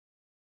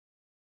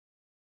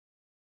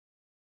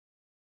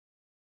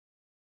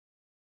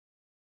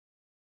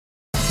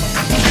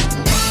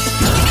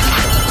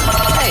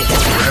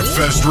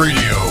Rapfest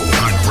Radio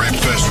on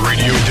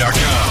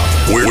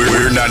rapfestradio.com.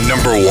 We're not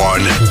number one.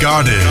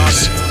 God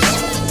is.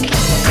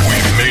 We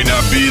may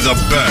not be the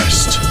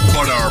best,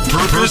 but our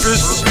purpose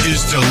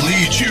is to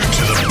lead you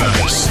to the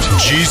best.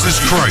 Jesus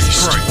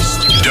Christ.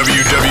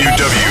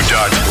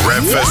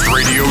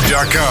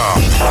 www.rapfestradio.com.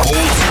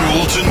 Old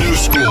school to new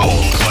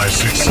school.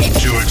 Classics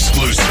to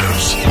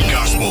exclusives.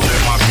 Gospel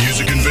hip-hop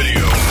music and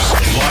videos.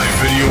 Live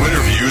video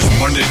interviews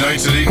Monday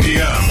nights at 8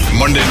 p.m.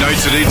 Monday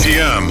nights at 8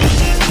 p.m.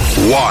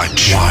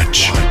 Watch.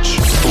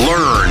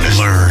 Learn.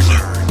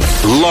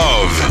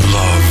 Love.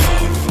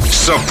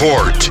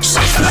 Support.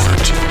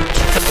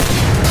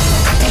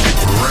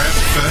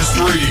 Rapfest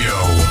Radio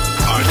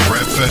on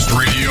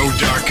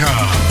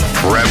rapfestradio.com.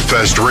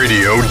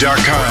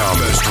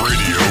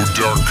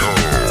 Rapfestradio.com.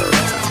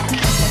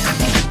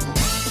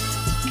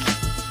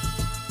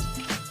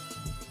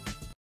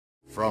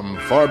 From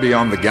far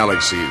beyond the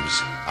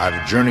galaxies,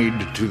 I've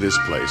journeyed to this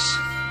place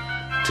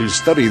to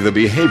study the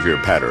behavior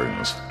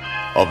patterns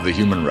of the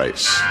human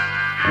race.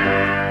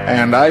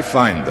 And I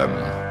find them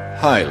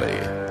highly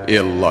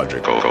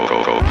illogical.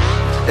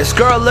 This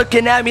girl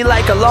looking at me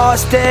like I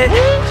lost it,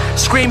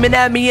 screaming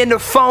at me in the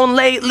phone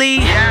lately.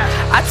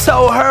 I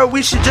told her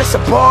we should just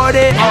abort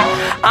it.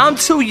 I'm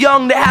too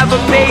young to have a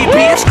baby.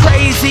 It's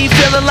crazy,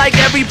 feeling like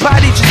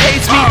everybody just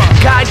hates me.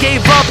 God gave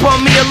up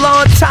on me a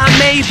long time,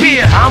 maybe.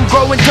 I'm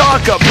growing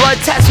darker,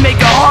 blood tests make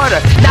it harder.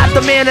 Not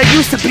the man I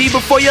used to be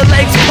before your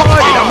legs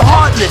parted. I'm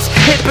heartless,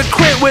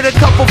 hypocrite with a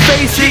couple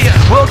faces.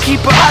 We'll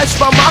keep a hush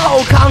from my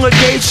whole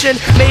congregation.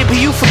 Maybe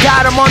you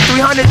forgot I'm on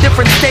 300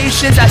 different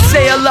stations. I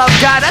say I love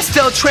God, I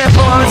still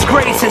trample on his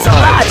graces.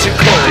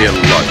 Illogical.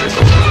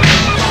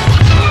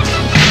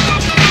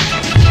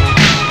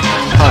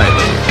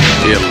 Highly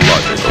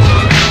illogical.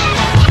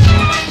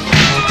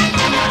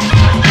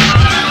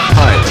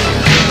 Highly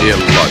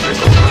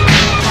illogical.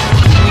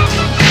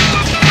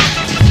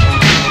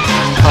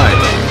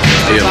 Highly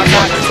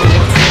illogical.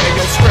 Hey,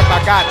 yo, Script,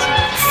 I got you.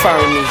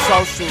 Fernie,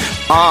 social.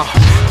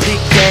 Peak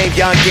game,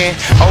 youngin'.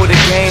 Older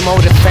game,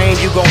 older fame,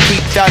 you gon'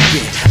 keep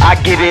ducking. I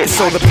get it,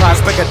 so the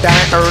prospect of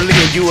dying early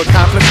and you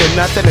accomplishing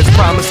nothing is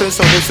promising,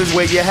 so this is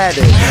where you're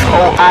headed.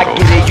 Oh, I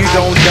get it, you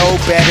don't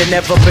know better,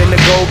 never been a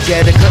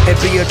go-getter,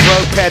 couldn't be a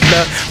drug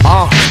peddler.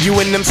 You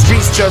in them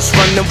streets just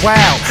running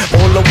wild.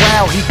 All the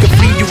while, he could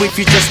free you if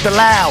you just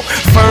allow.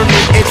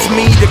 Fernie, it's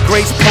me, the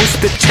grace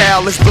poster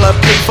child. It's blood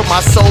paid for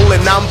my soul and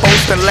I'm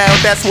boasting loud,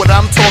 that's what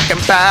I'm talking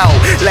about.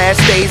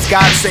 Last days,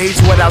 God saves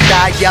what I'll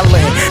die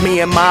yelling.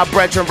 Me and my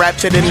brethren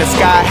raptured in the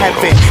sky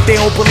heaven. They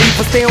don't believe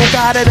us, they don't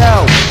got it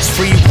out. It's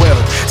free will.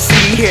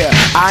 See here,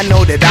 I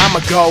know that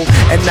I'ma go,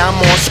 and I'm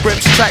on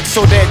Script's track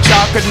so that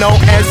y'all could know,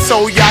 and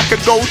so y'all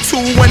could go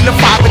too when the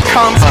Father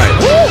comes.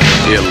 Highly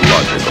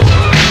illogical.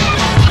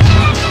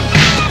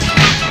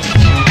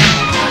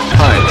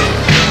 Highly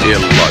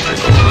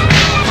illogical.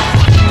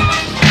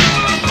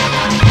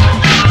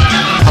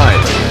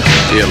 Highly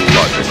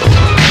illogical.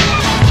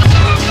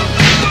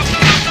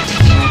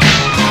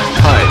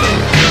 Highly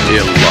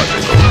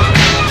illogical.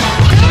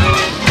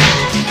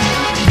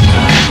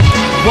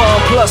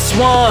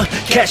 1+1,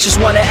 cats just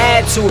wanna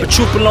add to it.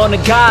 Troop along to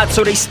God,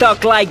 so they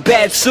stuck like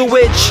bad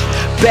sewage.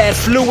 Bad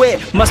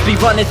fluid, must be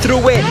running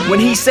through it. When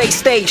he say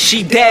stay,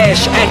 she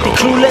dash. Acting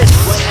clueless,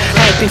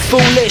 acting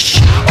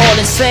foolish, all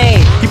insane.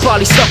 He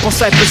probably stuck on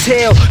Cypress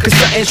Hill, cause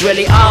something's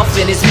really off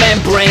in his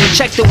membrane.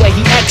 Check the way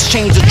he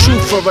exchanged the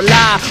truth for a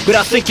lie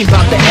without thinking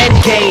about the end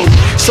game.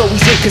 So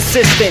he's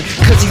inconsistent,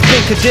 cause he's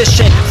been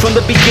conditioned from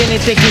the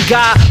beginning, thinking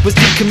God was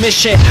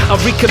decommissioned.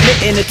 I'm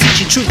recommitting to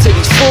teaching truth to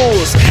these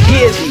fools.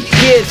 Hear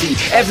thee,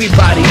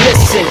 everybody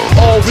listen.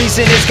 All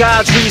reason is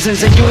God's reasons,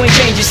 and you ain't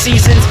changing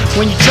seasons.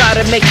 When you try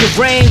to make it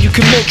rain, you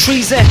commit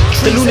treason.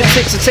 The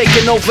lunatics are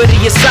taking over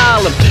the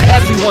asylum.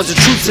 Everyone's a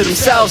truth to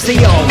themselves, they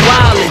all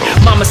wildin'.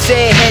 Mama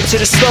said head to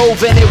the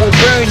stove and it will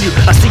burn you.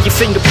 I see your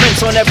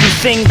fingerprints on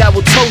everything that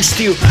will toast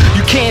you.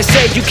 You can't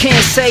say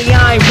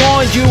I ain't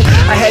warned you.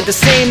 I had the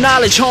same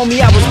knowledge,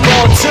 homie, I was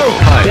born too.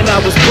 Then I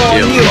was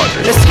born you.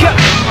 Let's go.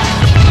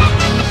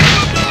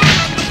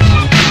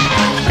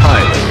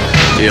 Highly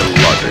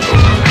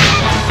illogical.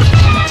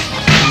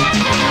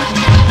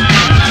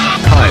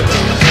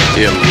 Highly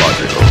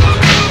illogical.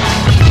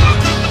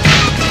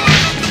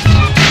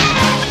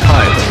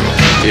 Highly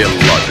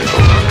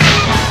illogical.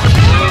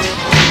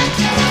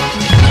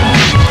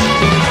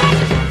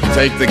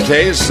 Take the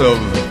case of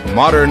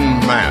modern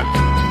man.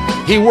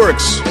 He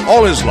works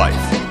all his life,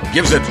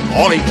 gives it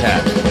all he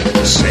can,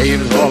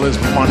 saves all his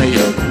money,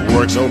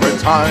 works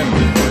overtime,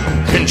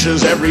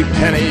 pinches every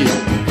penny,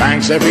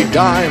 banks every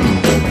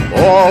dime.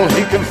 All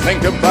he can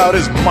think about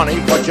is money,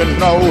 but you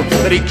know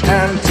that he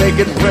can't take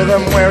it with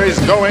him where he's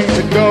going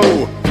to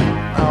go.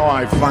 Now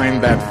I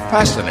find that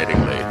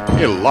fascinatingly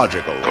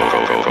illogical.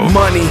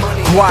 Money,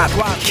 guap,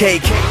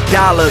 cake,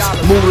 dollars,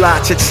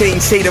 moolah, cha-ching,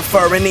 say the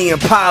fur and the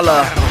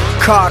Impala.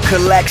 Car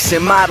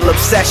collection, model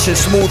obsession,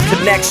 smooth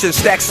connection,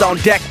 stacks on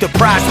deck, the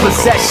prize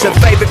possession.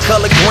 Favorite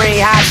color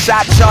green, hot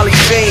shot, Charlie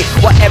Sheen.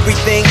 While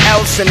everything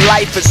else in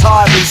life is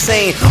hardly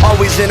seen.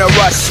 Always in a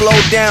rush, slow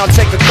down,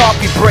 take a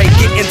coffee break.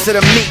 Get into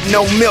the meat,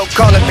 no milk,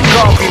 call it the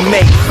coffee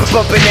mate.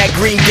 Bumping that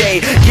Green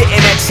Day,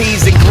 getting that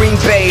cheese in Green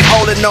Bay.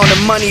 Holding on to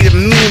money the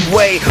mean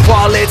way.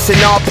 Wallets in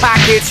all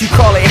pockets, you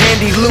call it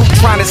handy loot.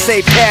 Trying to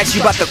save cash, you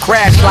about to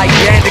crash like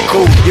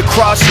Bandicoot. You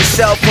cross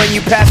yourself when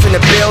you passing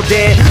the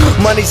building.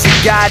 Money's a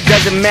god,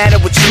 doesn't matter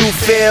what you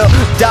feel.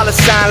 Dollar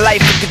sign life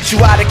will get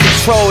you out of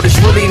control. There's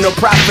really no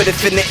profit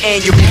if in the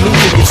end you'll be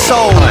losing your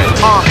soul.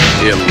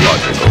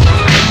 Illogical.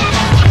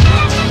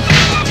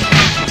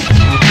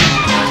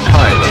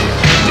 Highly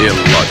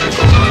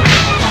illogical.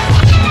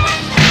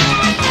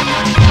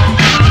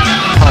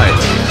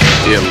 Highly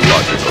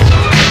illogical.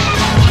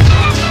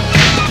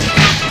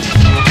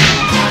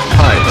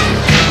 Highly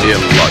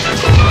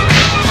illogical.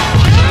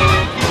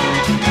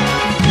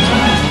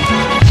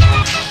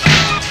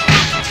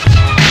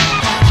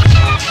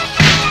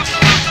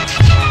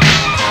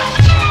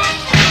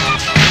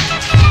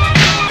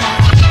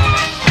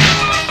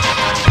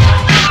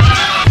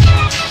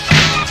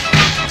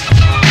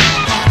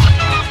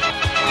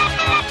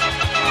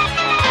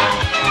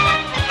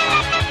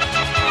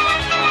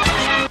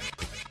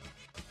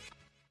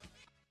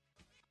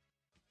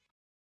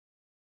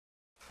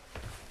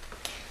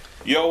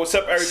 Yo, what's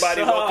up,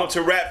 everybody? Welcome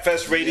to Rap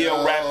Fest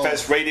Radio,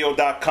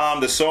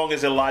 rapfestradio.com. The song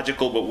is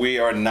illogical, but we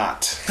are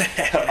not.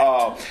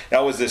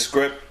 That was the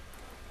script,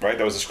 right?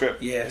 That was the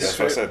script? Yes. That's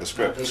what I said, the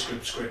script. The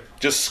script.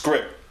 Just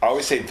script. I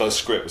always say the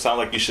script. It sounds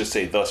like you should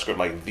say the script,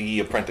 like The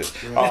Apprentice.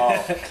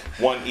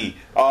 One E.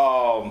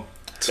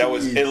 That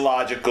was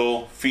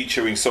Illogical,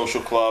 featuring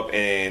Social Club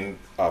and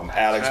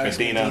Alex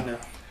Medina.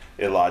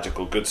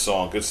 Illogical, good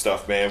song, good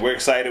stuff, man. We're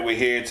excited. We're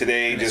here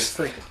today, just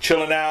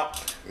chilling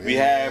out. We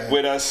have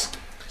with us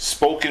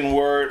spoken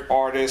word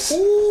artist,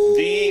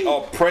 The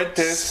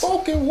Apprentice.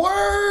 Spoken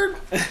word.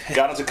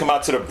 Got him to come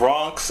out to the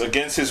Bronx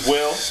against his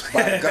will.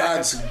 By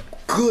God's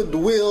good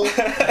will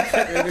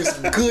and His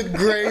good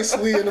grace,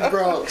 we in the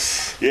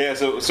Bronx. Yeah,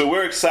 so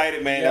we're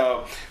excited, man.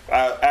 Yeah.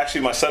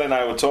 Actually, my son and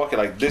I were talking,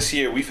 like, this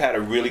year we've had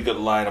a really good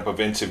lineup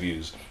of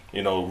interviews.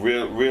 You know,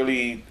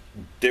 really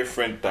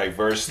different,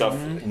 diverse stuff.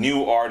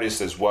 New artists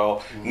as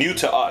well. New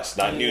to us,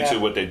 not new to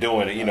what they're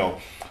doing. You know,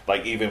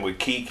 like even with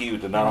Kiki,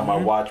 with the Not On My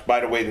Watch.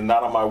 By the way, the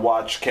Not On My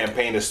Watch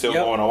campaign is still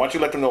going on. Why don't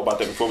you let them know about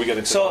that before we get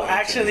into So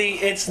actually,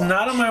 it's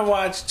Not On My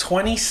Watch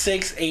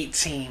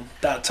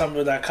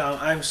 2618.tumblr.com.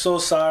 I'm so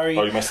sorry.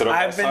 Oh, you messed it up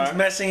I've been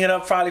messing it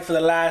up probably for the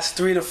last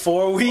 3 to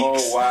 4 weeks.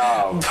 Oh,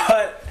 wow.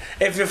 But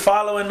if you're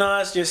following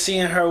us, you're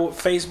seeing her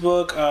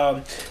Facebook.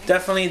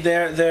 Definitely,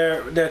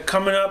 they're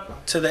coming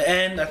up to the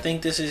end. I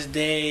think this is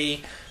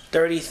day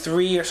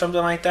 33 or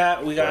something like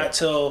that. We got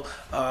till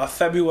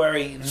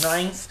February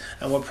 9th,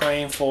 and we're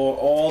praying for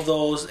all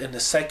those in the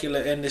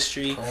secular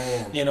industry.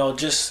 You know,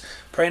 just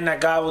praying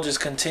that God will just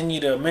continue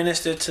to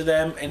minister to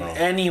them in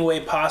any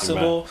way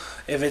possible.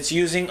 If it's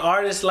using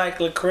artists like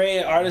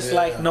Lecrae, artists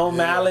like No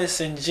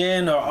Malice and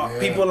Jin, or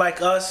people like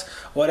us,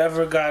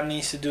 whatever God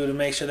needs to do to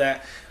make sure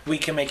that we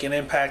can make an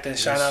impact and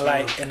shine a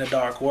light in the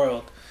dark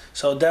world.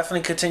 So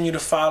definitely continue to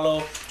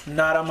follow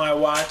Not On My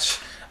Watch.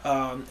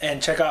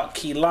 And check out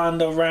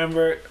Keylonda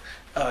Rambert,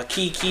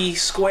 Kiki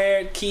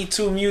Squared,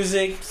 Key2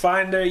 Music.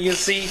 Find her, you'll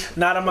see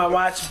Not On My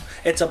Watch.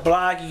 It's a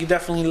blog. You can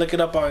definitely look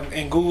it up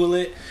and Google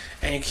it,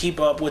 and keep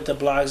up with the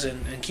blogs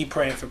and keep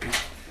praying for people.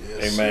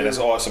 Yes, hey man, that's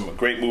awesome. A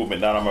great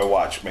movement. Not On My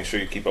Watch. Make sure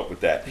you keep up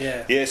with that.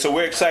 Yeah. So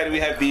we're excited.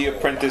 We have The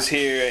Apprentice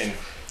here, and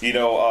you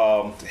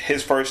know,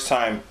 his first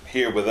time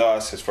here with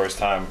us. His first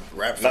time.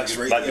 Not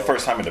your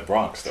first time in the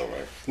Bronx, though,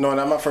 right? No,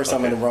 not my first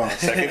time in the Bronx.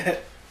 Second.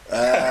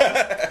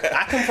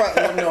 I can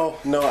probably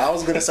no. I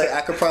was gonna say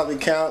I could probably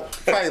count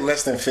probably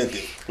less than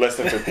 50. Less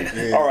than 50.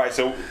 Yeah. All right,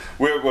 so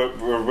we're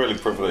really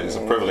privileged. It's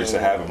a privilege to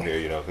have him here,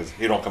 you know, because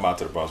he don't come out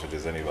to the Bronx with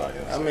just anybody.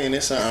 You know, so. I mean,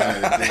 it's an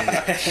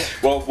honor.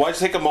 Well, why don't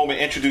you take a moment,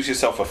 introduce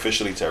yourself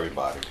officially to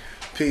everybody.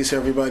 Peace,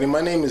 everybody. My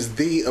name is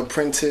The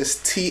Apprentice,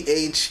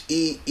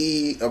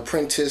 THEE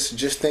Apprentice.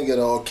 Just think it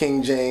all,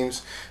 King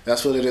James.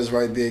 That's what it is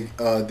right there,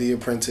 The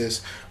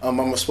Apprentice. I'm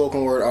a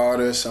spoken word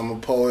artist. I'm a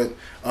poet.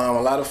 A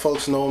lot of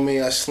folks know me.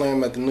 I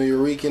slam at the New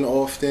Eurekan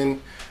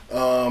often.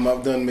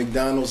 I've done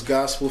McDonald's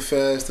Gospel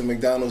Fest, the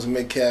McDonald's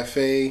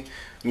McCafe.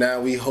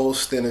 Now we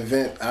host an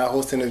event. I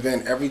host an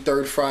event every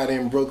third Friday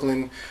in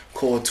Brooklyn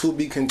called To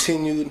Be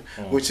Continued,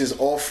 which is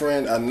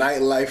offering a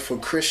nightlife for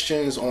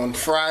Christians on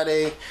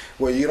Friday,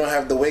 where you don't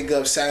have to wake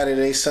up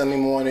Saturday, Sunday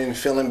morning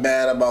feeling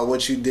bad about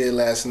what you did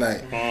last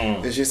night.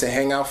 It's just a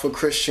hangout for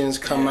Christians.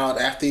 Come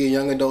out after your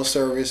young adult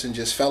service and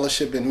just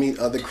fellowship and meet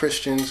other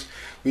Christians.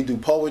 We do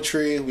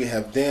poetry. We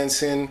have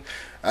dancing.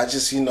 I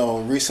just,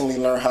 recently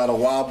learned how to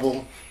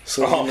wobble.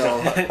 So,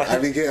 I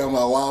be getting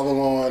my wobble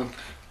on.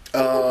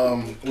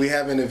 We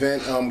have an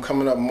event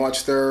coming up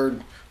March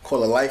 3rd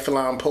called a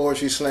Lifeline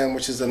Poetry Slam,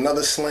 which is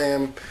another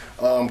slam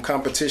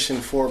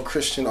competition for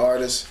Christian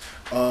artists.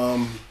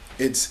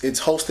 It's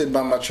hosted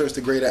by my church,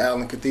 the Greater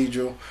Allen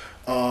Cathedral.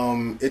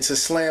 It's a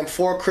slam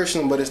for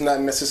Christian, but it's not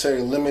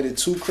necessarily limited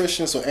to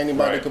Christians, so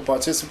anybody could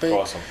participate.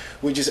 Awesome.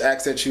 We just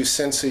ask that you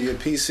censor your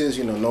pieces,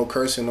 no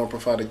cursing, no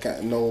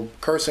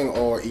cursing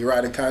or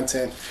erotic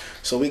content.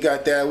 So we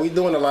got that. We're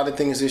doing a lot of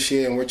things this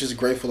year, and we're just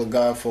grateful to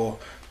God for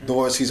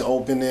doors He's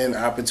opening,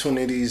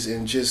 opportunities,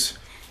 and just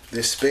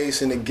the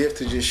space and the gift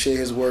to just share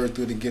His word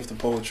through the gift of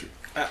poetry.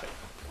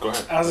 Go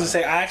ahead. I was gonna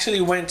say, I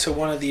actually went to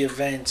one of the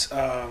events,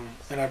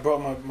 and I brought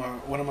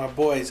one of my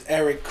boys,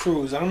 Eric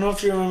Cruz. I don't know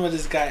if you remember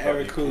this guy,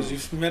 Eric Cruz.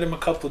 You've met him a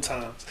couple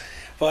times,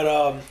 but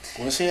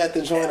was he at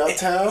the joint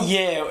uptown?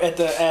 Yeah, at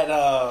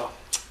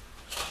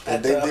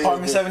the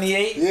apartment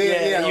 78.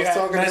 Yeah. I was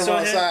talking to him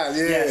outside.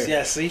 Yeah.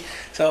 Yes. See,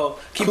 so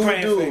keep Cool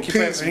praying dude. for him. Keep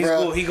praying for him. He's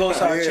Bro. cool. He goes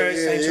to our church,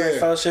 St. Church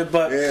Fellowship.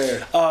 But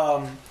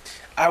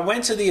I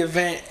went to the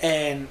event,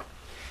 and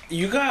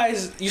you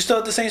still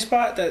at the same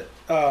spot that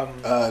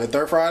the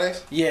Third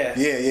Fridays? Yeah.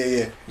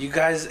 You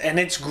guys, and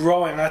it's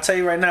growing. I'll tell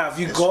you right now, if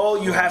you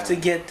go, you have to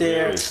get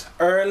there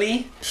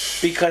early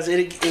because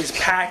it is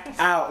packed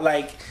out.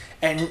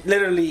 And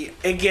literally,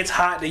 it gets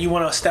hot that you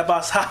want to step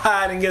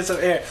outside and get some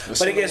air.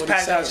 But it gets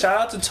packed out. Shout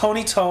out to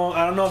Tony Tone.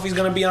 I don't know if he's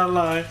going to be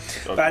online,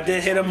 but I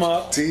did hit him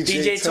up.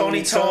 DJ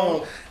Tony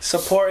Tone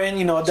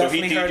supporting,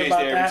 definitely heard about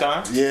that. Every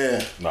time?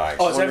 Yeah. Nice.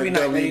 Oh, it's every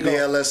night. There you go.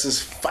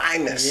 WBLS's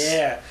finest.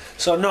 Yeah.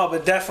 So no,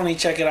 but definitely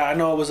check it out. I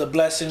know it was a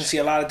blessing to see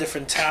a lot of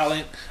different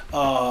talent.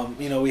 I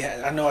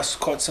know I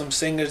caught some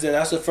singers there.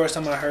 That's the first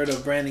time I heard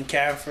of Brandon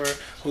Camphor,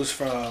 who's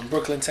from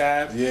Brooklyn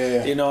Tab.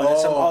 Yeah. And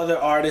some other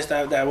artists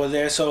that were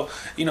there. So,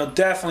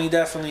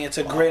 definitely it's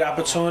a great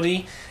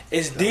opportunity.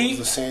 It's deep.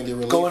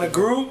 Go in a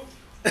group.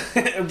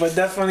 But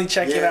definitely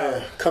check it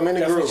out. Come in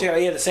the group.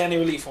 The Sandy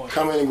Relief one.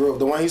 Come in the group.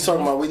 The one he's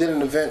talking about, we did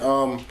an event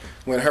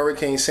when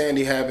Hurricane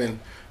Sandy happened.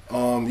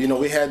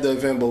 We had the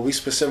event, but we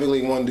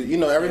specifically wanted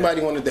to,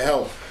 everybody wanted to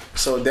help.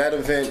 So that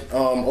event,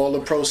 all the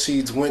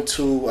proceeds went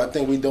to, I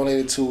think we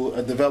donated to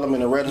a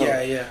development of Red Hook.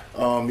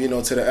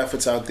 To the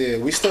efforts out there.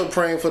 We still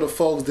praying for the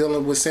folks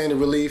dealing with Sandy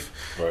relief.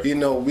 Right.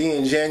 We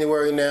in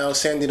January now.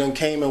 Sandy done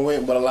came and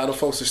went, but a lot of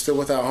folks are still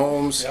without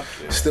homes,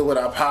 still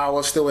without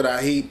power, still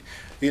without heat.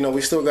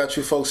 We still got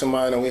you folks in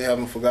mind, and we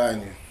haven't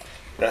forgotten you.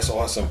 That's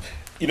awesome.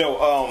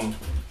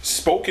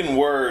 Spoken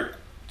word,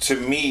 to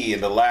me,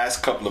 in the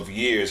last couple of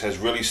years has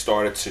really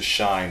started to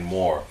shine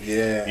more.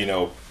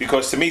 Yeah.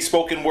 Because to me,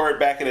 spoken word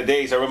back in the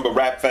days, I remember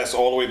Rap Fest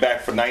all the way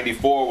back from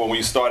 '94 when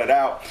we started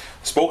out.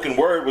 Spoken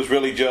word was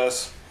really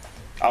just,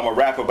 I'm a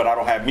rapper, but I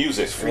don't have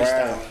music.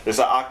 Freestyle. It's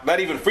not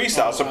even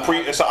freestyle.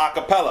 It's an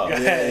acapella.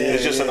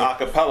 It's just an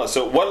acapella.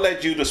 So what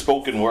led you to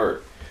spoken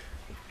word?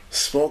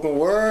 Spoken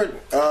word,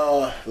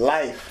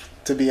 life.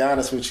 To be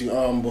honest with you,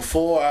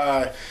 before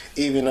I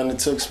even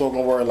undertook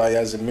spoken word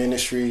as a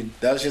ministry,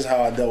 that's just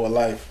how I dealt with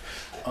life.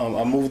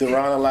 I moved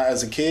around a lot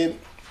as a kid,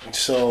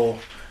 so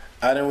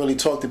I didn't really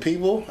talk to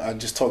people. I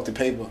just talked to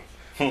paper.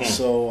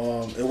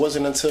 So it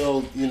wasn't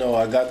until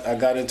I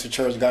got into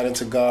church, got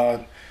into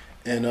God,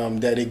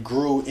 and that it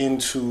grew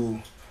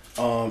into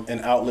an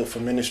outlet for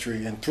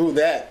ministry. And through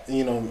that,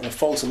 and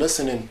folks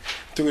listening,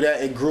 through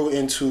that it grew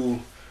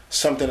into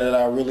something that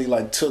I really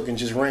took and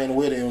just ran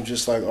with it and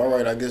just all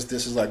right, I guess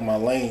this is my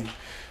lane.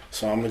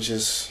 So I'm gonna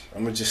just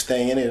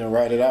stay in it and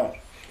ride it out.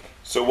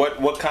 So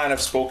what kind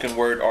of spoken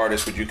word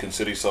artist would you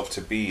consider yourself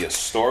to be? A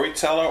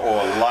storyteller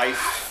or a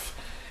life?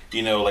 Do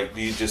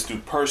you just do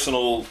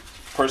personal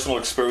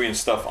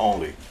experience stuff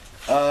only?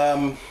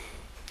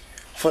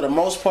 For the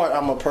most part,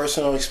 I'm a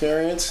personal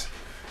experience.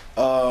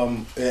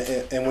 And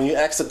when you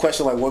ask the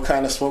question what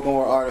kind of spoken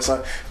word artist,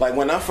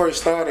 when I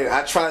first started,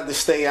 I tried to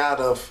stay out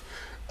of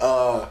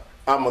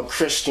I'm a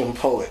Christian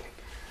poet.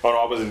 Oh, no,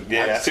 I wasn't.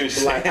 Yeah, I see what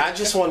you're saying. I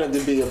just wanted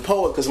to be a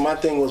poet because my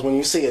thing was when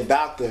you see a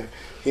doctor,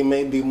 he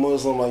may be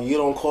Muslim, you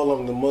don't call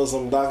him the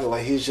Muslim doctor.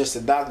 He's just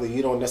a doctor.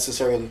 You don't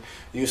necessarily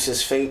use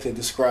his faith to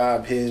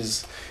describe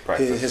his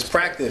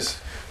practice.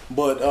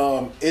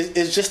 But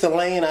it's just a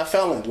lane I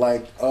fell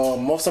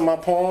in. Most of my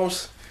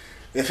poems,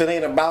 if it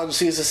ain't about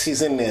Jesus,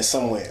 he's in there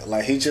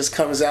somewhere. He just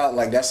comes out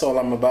that's all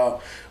I'm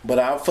about. But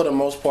I, for the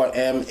most part,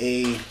 am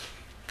a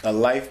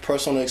life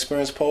personal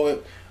experience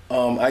poet.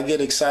 I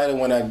get excited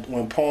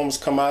when poems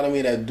come out of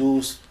me that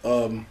do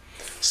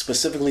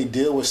specifically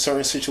deal with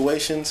certain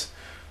situations,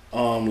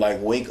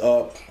 Wake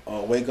Up.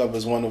 Wake Up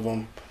is one of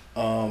them.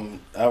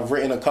 I've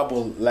written a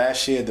couple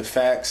last year, The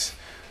Facts,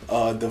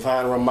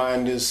 Divine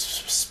Reminders,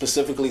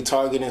 specifically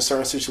targeting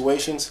certain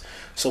situations.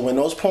 So when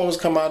those poems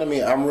come out of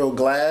me, I'm real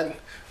glad.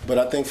 But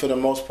I think for the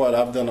most part,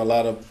 I've done a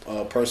lot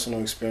of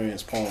personal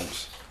experience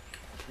poems.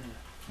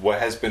 What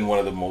has been one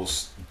of the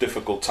most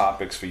difficult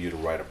topics for you to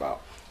write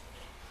about?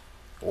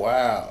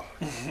 Wow.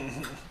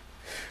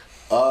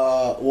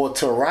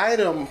 To write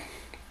them,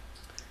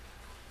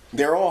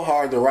 they're all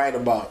hard to write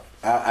about.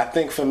 I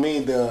think for me,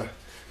 the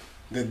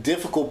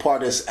difficult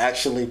part is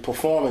actually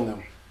performing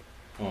them.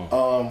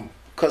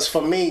 Because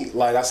for me,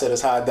 I said,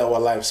 it's how I dealt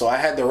with life. So I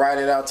had to write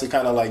it out to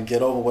kind of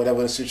get over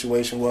whatever the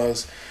situation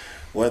was,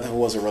 whether it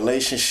was a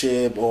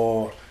relationship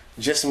or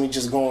just me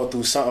just going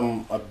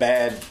through a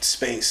bad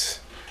space.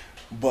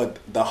 But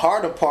the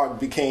harder part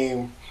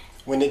became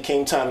when it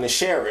came time to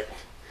share it.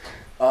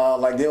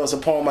 Like there was a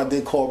poem I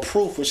did called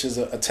Proof, which is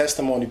a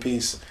testimony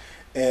piece.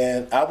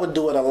 And I would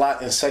do it a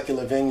lot in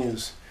secular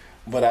venues,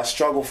 but I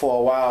struggled for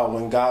a while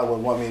when God would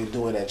want me to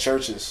do it at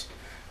churches,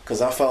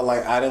 because I felt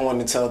like I didn't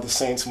want to tell the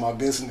saints my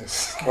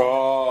business.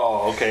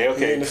 Oh, okay.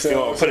 You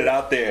don't put it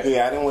out there.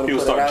 Yeah, I didn't want to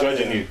put it out there. People start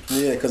judging you.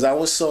 Yeah, because I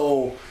was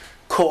so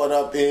caught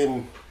up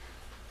in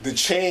the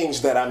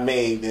change that I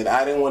made that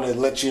I didn't want to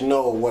let you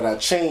know what I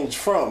changed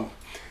from.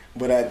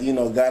 But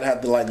God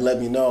had to like let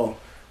me know.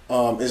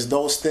 It's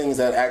those things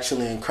that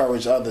actually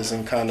encourage others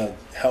and kind of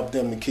help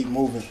them to keep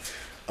moving.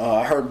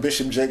 I heard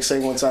Bishop Jake say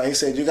one time, he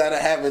said, you got to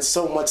have it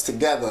so much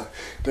together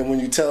that when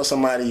you tell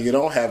somebody you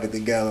don't have it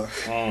together,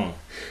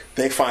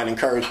 they find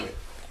encouragement.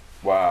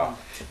 Wow.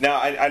 Now,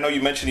 I know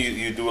you mentioned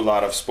you do a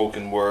lot of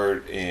spoken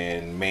word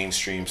in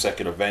mainstream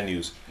secular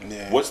venues.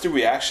 Yeah. What's the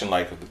reaction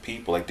like of the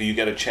people? Like, do you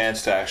get a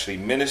chance to actually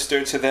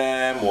minister to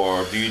them,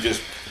 or do you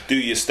just do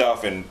your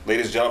stuff and,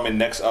 ladies and gentlemen,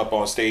 next up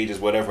on stage is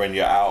whatever and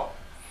you're out?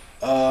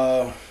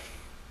 I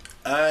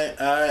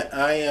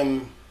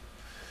am...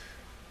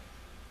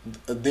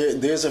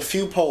 There's a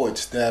few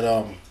poets that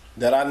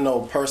I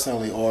know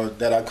personally or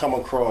that I come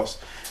across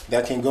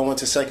that can go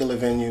into secular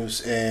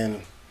venues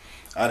and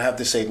I'd have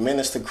to say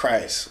minister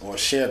Christ or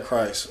share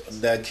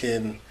Christ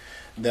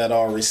that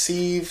are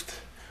received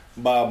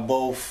by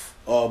both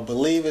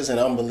believers and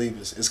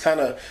unbelievers. It's kind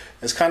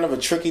of a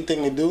tricky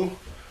thing to do.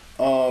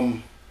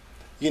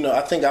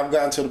 I think I've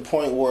gotten to the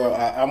point where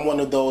I'm one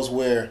of those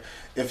where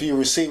if you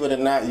receive it or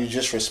not, you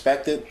just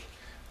respect it.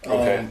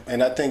 Okay.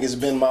 And I think it's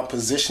been my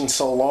position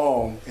so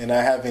long, and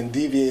I haven't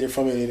deviated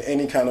from it in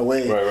any kind of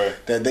way,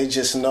 that they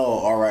just know,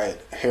 all right,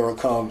 here it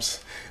comes.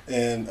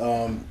 And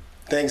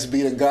thanks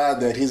be to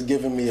God that He's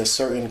given me a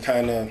certain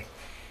kind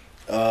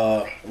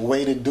of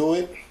way to do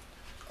it,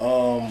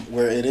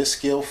 where it is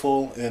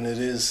skillful and it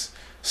is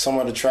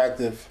somewhat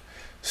attractive.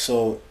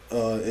 So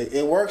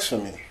it works for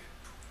me.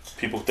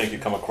 People think you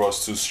come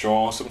across too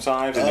strong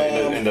sometimes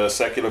in the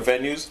secular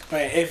venues.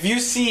 Right. If you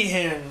see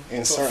him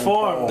in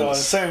perform though, in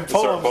certain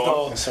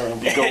poems,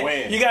 you go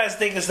in. You guys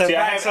think it's the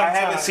back. I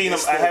haven't seen him.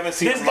 I haven't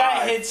seen this him guy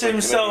live. hits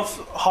himself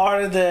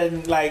harder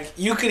than like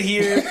you could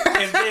hear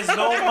if there's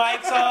no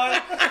mics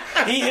on.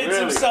 He hits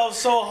himself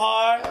so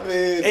hard,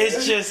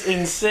 it's just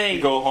insane.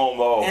 You go home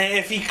though. And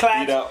if he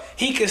claps,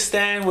 he could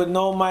stand with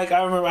no mic.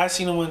 I remember I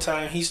seen him one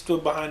time. He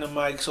stood behind the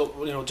mic,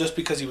 so just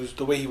because he was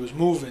the way he was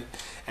moving,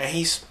 and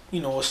he's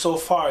was so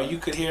far you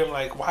could hear him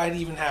like, why did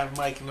he even have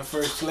a mic in the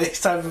first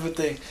place, type of a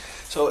thing.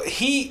 So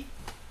he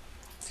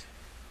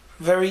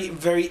very,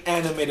 very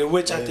animated,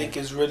 which I think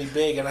is really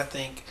big. And I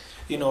think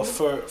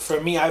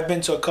for me, I've been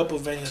to a couple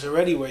of venues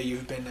already where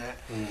you've been at,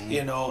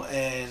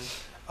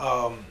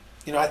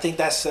 and I think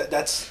that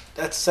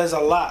says a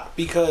lot,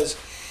 because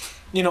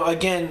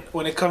again,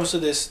 when it comes to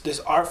this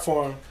art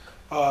form,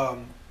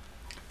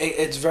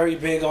 it's very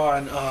big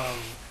on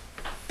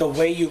the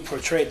way you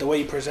portray it, the way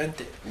you present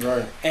it.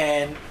 Right.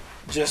 And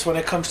just when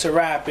it comes to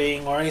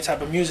rapping or any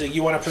type of music,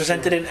 you want to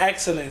present it in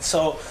excellence.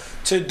 So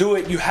to do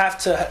it, you have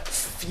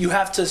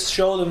to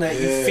show them that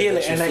you feel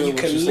it and that you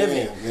can live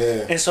it.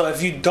 Yeah. And so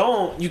if you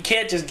don't, you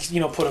can't just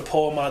put a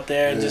poem out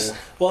there and just,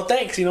 well,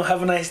 thanks,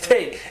 have a nice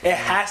day. It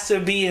has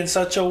to be in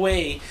such a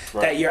way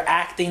that you're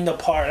acting the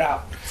part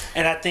out.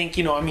 And I think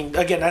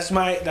again, that's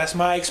my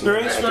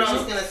experience. That's what I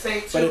was gonna say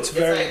too. But it's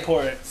very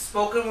important.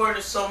 Spoken word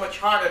is so much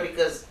harder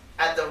because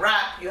at the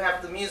rap you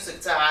have the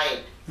music to hide.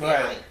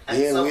 Right.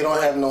 Yeah, we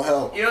don't have no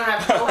help. You don't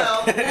have no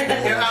help.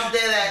 You're out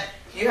there that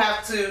you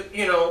have to,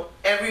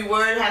 every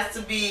word has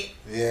to be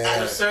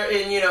at a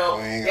certain, you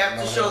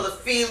have to show the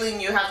feeling.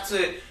 You have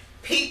to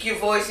peak your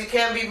voice. You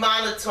can't be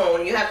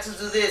monotone. You have to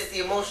do this.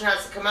 The emotion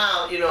has to come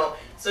out,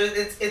 So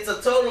it's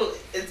a total,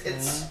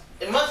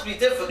 it must be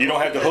difficult. You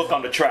don't have the hook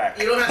on the track.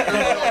 You don't have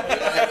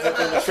the hook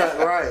on the track,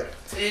 right.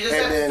 So you just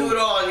have to do it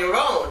all on your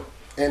own.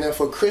 And then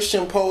for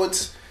Christian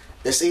poets,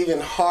 it's even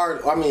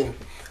hard. I mean,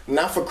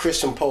 not for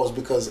Christian poets,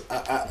 because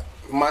I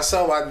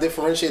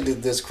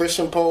differentiate. There's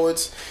Christian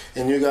poets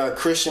and you got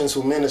Christians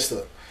who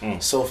minister.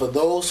 So for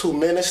those who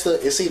minister,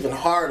 it's even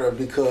harder,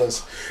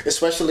 because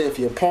especially if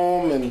your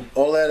poem and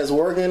all that is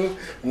working,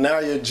 now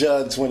you're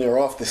judged when you're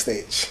off the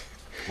stage.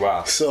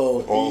 Wow.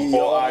 So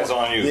all eyes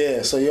on you.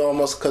 Yeah, so you're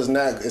almost, because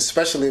now,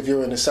 especially if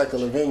you're in a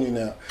secular venue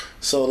now.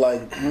 So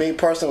like me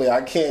personally,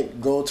 I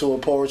can't go to a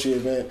poetry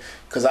event,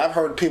 because I've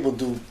heard people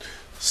do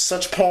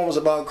such poems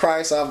about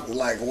Christ. I'm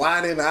like,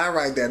 why didn't I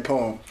write that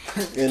poem?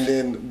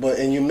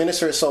 And you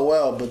minister it so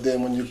well, but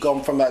then when you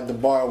come from like the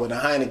bar with a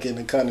Heineken,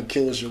 it kind of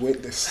kills your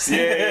witness.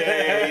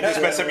 Yeah. You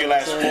just mess up your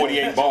last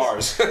 48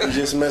 bars. You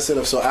just mess it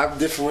up. So I've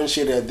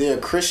differentiated that they're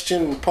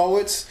Christian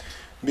poets,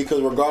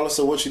 because regardless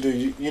of what you do,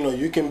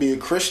 you can be a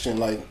Christian,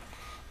 like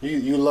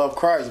you love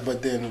Christ,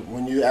 but then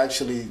when you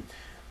actually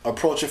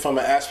approach it from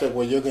an aspect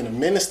where you're going to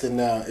minister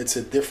now, it's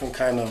a different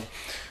kind of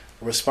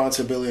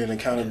responsibility and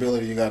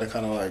accountability you got to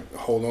kind of like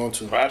hold on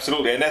to.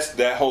 Absolutely, and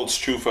that holds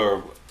true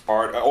for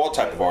art, all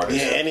type of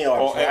artists. Yeah, any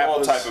artist.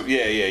 All type of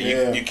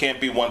You can't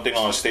be one thing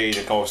on stage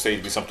and come off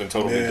stage be something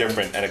totally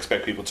different and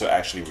expect people to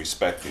actually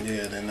respect it.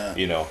 Yeah, they're not.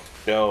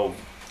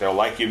 they'll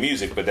like your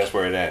music, but that's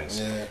where it ends.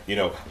 Yeah. You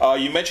know,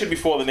 you mentioned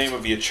before the name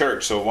of your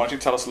church, so why don't you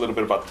tell us a little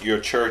bit about your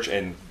church,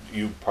 and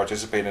you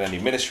participate in any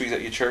ministries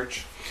at your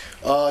church?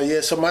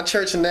 Yeah, so my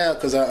church now,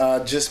 because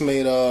I just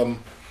made, I'm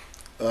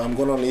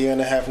going on a year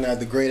and a half now at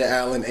the Greater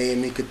Allen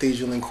AME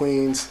Cathedral in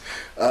Queens.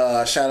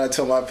 Shout out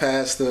to my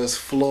pastors,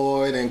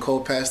 Floyd and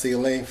co-pastor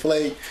Elaine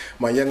Flake,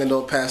 my young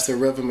adult pastor,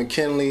 Reverend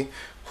McKinley,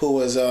 who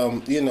was,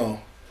 you know,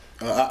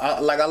 I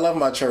love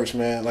my church,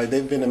 man. Like,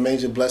 they've been a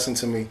major blessing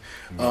to me.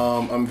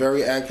 I'm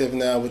very active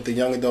now with the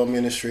young adult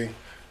ministry.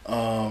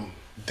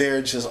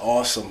 They're just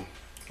awesome.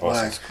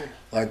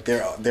 Like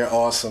they're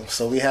awesome.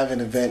 So we have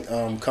an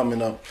event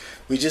coming up.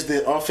 We just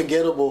did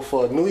Unforgettable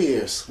for New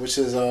Year's, which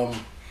is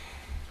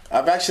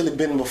I've actually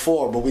been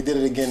before, but we did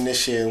it again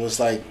this year. It was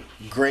like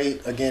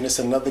great. Again, it's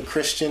another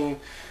Christian,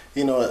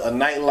 you know, a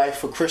nightlife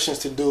for Christians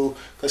to do.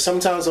 Because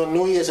sometimes on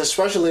New Year's,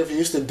 especially if you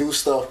used to do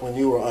stuff when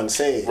you were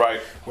unsaved, right?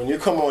 When you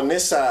come on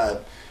this side,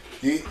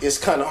 it's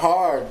kind of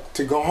hard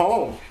to go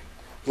home.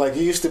 Like,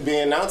 you used to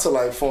being out till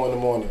like 4 in the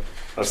morning.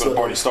 That's when the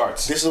party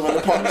starts. This is when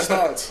the party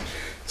starts.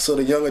 So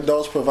the young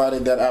adults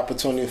provided that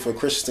opportunity for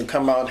Christians to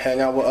come out,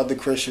 hang out with other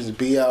Christians,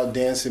 be out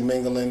dancing,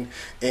 mingling,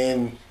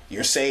 and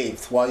you're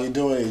saved while you're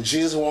doing it.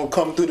 Jesus won't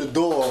come through the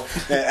door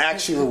and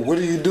ask you, what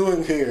are you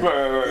doing here?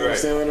 Right. You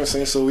understand what I'm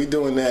saying? So we're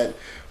doing that.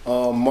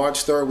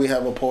 March 3rd, we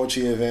have a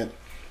poetry event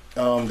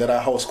that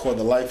I host called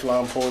the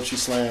Lifeline Poetry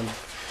Slam.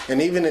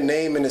 And even the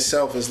name in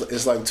itself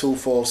is like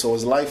twofold. So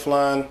it's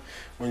Lifeline.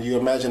 When you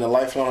imagine a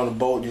lifeline on a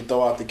boat, you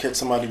throw out to catch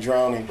somebody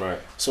drowning. Right.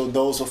 So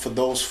those are for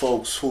those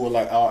folks who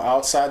are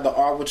outside the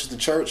ark, which is the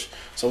church.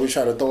 So we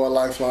try to throw a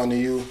lifeline to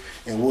you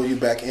and wheel you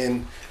back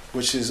in,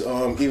 which is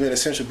even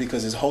essential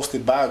because it's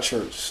hosted by a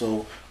church.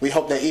 So we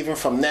hope that even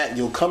from that,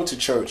 you'll come to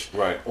church.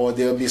 Right. Or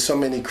there'll be so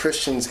many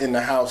Christians in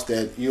the house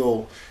that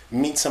you'll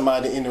meet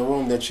somebody in the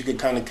room that you could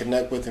kind of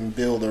connect with and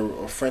build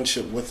a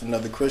friendship with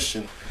another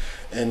Christian.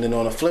 And then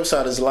on the flip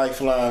side is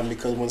Lifeline,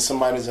 because when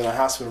somebody's in a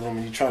hospital room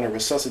and you're trying to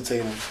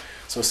resuscitate them,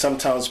 so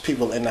sometimes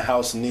people in the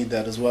house need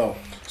that as well.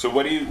 So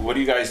what do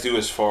you guys do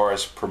as far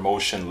as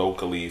promotion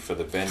locally for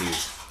the venue?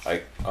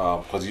 Like,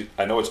 because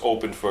I know it's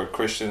open for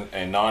Christian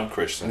and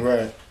non-Christian.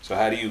 Right. So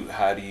how do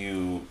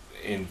you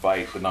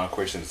invite the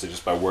non-Christians? Is it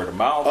just by word of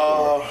mouth?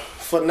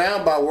 For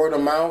now, by word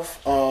of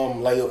mouth.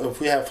 Like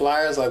if we have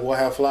flyers, like we'll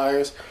have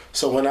flyers.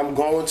 So when I'm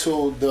going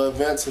to the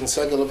events in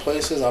secular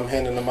places, I'm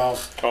handing them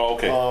out. Oh,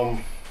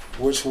 okay.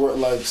 Which were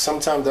like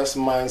sometimes that's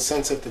my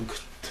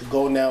incentive to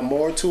go now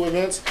more to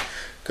events.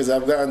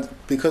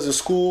 Because of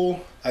school,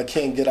 I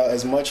can't get out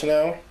as much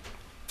now.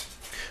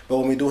 But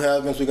when we do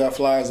have events, we got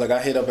flyers. Like,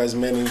 I hit up as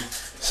many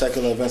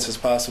secular events as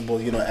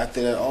possible. You know,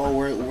 after that,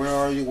 where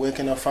are you? Where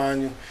can I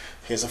find you?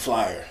 Here's a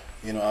flyer.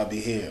 You know, I'll be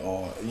here.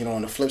 Or, you know,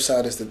 on the flip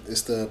side, it's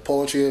the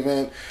poetry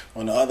event.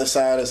 On the other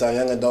side, it's our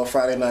young adult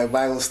Friday night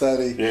Bible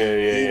study.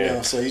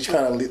 Yeah. So he's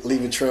trying to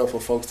leave a trail for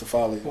folks to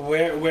follow.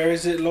 Where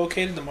is it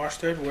located? The March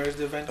 3rd. Where is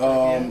the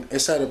event?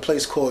 It's at a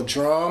place called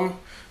Drum,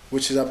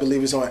 which is, I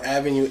believe, is on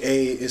Avenue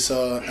A. It's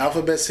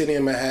Alphabet City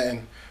in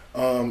Manhattan.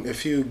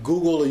 If you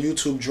Google or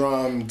YouTube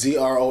Drum,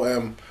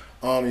 DROM,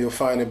 you'll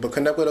find it. But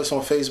connect with us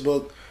on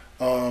Facebook,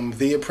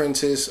 The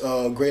Apprentice,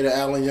 Greater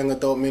Allen Young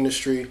Adult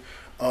Ministry.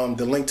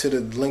 The link to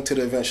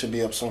the event should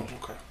be up soon.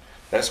 Okay,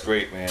 that's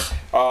great, man.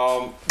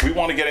 We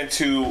want to get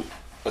into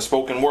a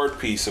spoken word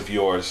piece of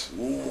yours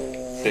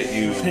that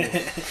you.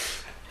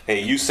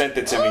 Hey, you sent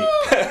it to me.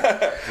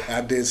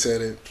 I did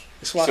send it.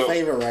 It's my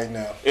favorite right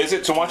now. Is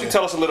it? So why don't you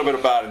tell us a little bit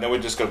about it, and then we're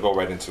just gonna go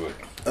right into it.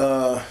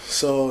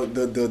 So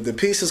the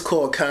piece is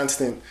called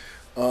Constant,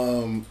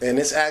 and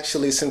it's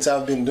actually, since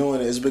I've been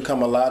doing it, it's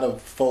become a lot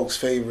of folks'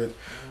 favorite.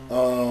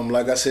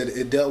 Like I said,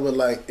 it dealt with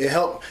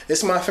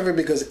it's my favorite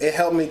because it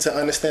helped me to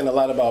understand a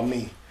lot about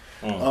me.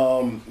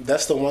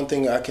 That's the one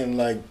thing I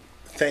can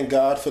thank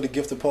God for the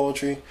gift of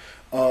poetry.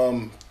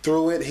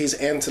 Through it, he's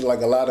answered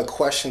a lot of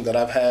questions that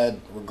I've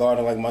had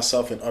regarding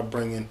myself and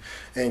upbringing.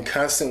 And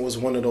Constant was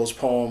one of those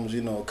poems,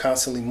 you know,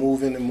 constantly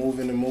moving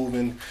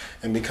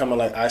and becoming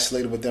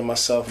isolated within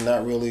myself,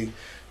 not really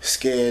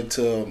scared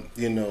to,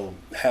 you know,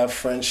 have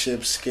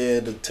friendships,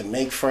 scared to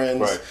make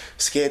friends, right.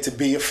 Scared to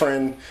be a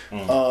friend,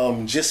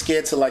 just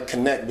scared to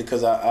connect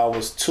because I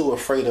was too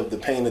afraid of the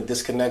pain of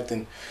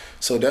disconnecting.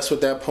 So that's what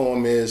that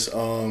poem is,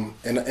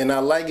 and I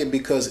like it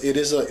because it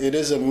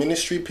is a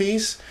ministry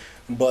piece.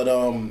 But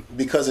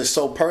because it's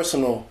so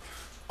personal,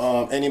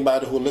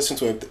 anybody who listens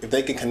to it, if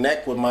they can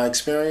connect with my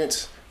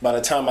experience, by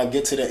the time I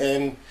get to the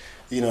end,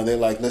 you know, they're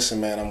like, listen,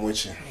 man, I'm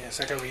with you. Yeah, it's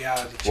like a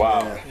reality check.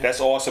 Wow, yeah. That's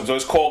awesome. So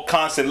it's called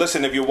Constant.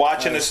 Listen, if you're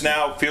watching us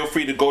now, feel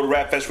free to go to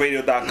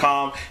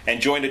rapfestradio.com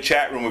and join the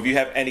chat room. If you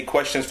have any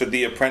questions for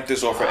The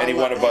Apprentice or for any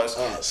one of us,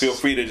 feel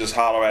free to just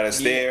holler at us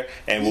there,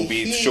 and we'll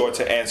be sure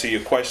to answer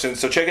your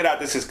questions. So check it out.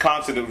 This is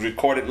Constant. It was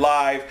recorded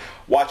live.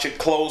 Watch it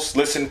close,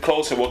 listen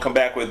close, and we'll come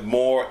back with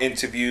more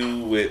interview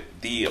with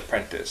The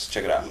Apprentice.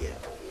 Check it out. Yeah.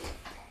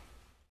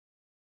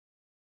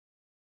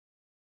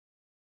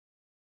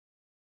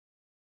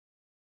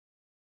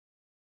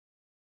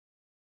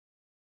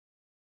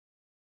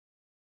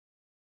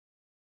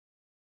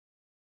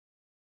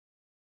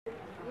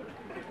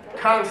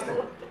 constant.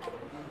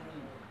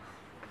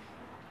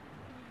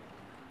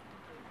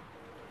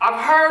 I've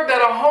heard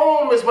that a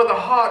home is where the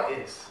heart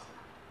is.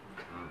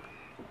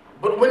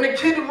 But when the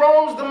kid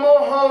roams the more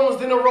homes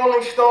than a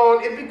Rolling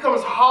Stone, it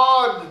becomes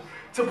hard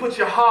to put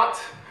your heart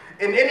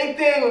in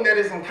anything that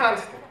isn't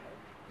constant.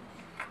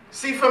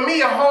 See, for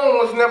me, a home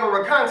was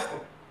never a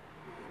constant.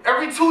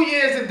 Every 2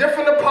 years, a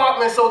different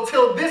apartment, so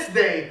till this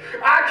day,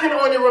 I can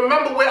only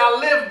remember where I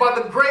lived by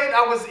the grade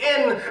I was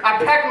in.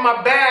 I packed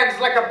my bags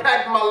like I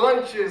packed my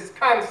lunches,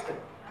 constant.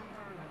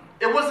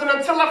 It wasn't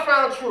until I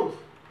found truth,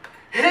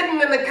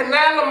 hidden in the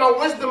canal of my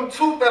wisdom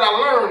tooth, that I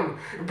learned.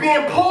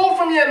 Being pulled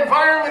from your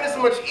environment is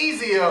much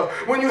easier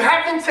when you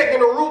haven't taken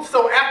a root,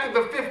 so after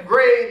the 5th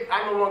grade,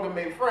 I no longer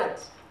made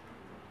friends.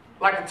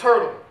 Like a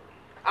turtle,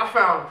 I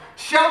found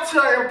shelter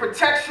and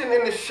protection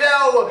in the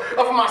shell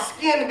of my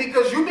skin,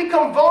 because you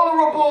become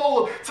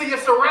vulnerable to your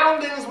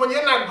surroundings when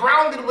you're not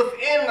grounded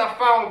within. I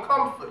found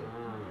comfort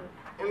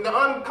in the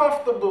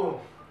uncomfortable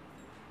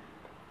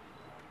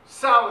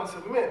silence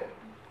of men.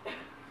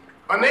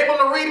 Unable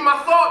to read my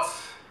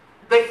thoughts,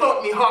 they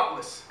thought me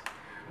heartless.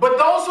 But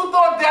those who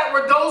thought that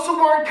were those who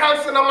weren't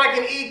constant. I'm like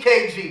an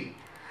EKG.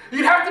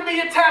 You'd have to be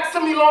attached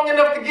to me long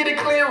enough to get a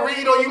clear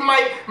read, or you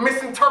might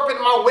misinterpret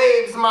my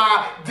waves,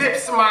 my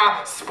dips,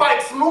 my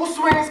spikes. Mood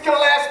swings can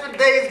last for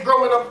days.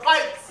 Growing up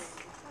fights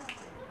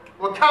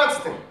were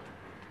constant.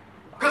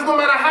 Because no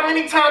matter how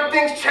many times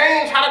things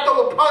change, how to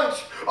throw a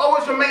punch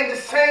always remained the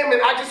same,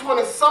 and I just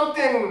wanted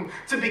something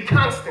to be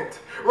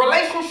constant.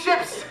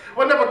 Relationships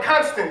were never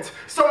constant.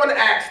 Someone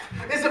asked,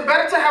 is it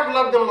better to have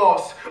loved and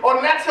lost, or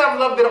not to have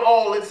loved at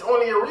all? It's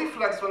only a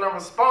reflex when I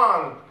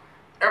respond.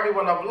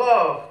 Everyone I've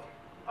loved,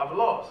 I've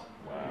lost.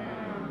 Wow.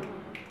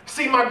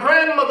 See, my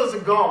grandmothers are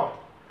gone.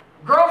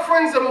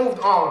 Girlfriends have moved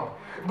on.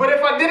 But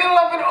if I didn't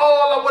love it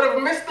all, I would have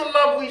missed the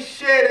love we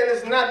shared. And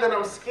it's not that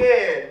I'm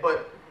scared,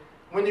 but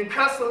when you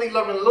constantly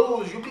love and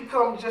lose, you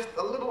become just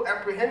a little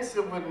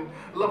apprehensive when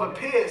love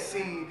appears.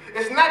 See,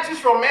 it's not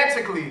just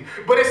romantically,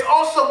 but it's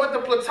also with the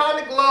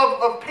platonic love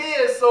of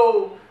peers.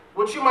 So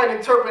what you might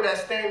interpret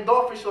as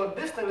standoffish or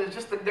distant is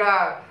just a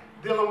guy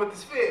dealing with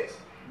his fears.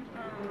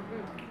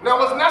 Now,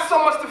 it's not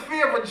so much the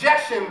fear of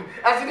rejection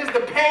as it is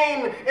the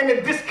pain in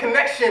the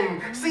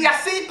disconnection. See, I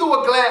see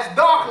through a glass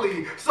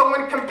darkly, so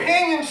when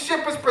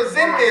companionship is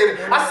presented,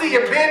 I see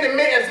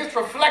abandonment as its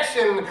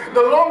reflection.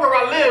 The longer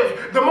I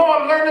live, the more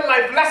I'm learning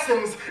life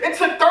lessons. It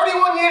took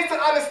 31 years to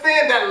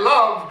understand that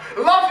love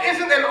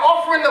isn't an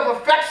offering of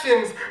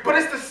affections, but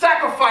it's the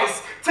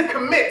sacrifice to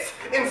commit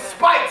in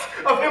spite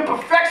of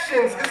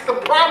imperfections. It's the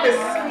promise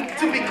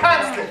to be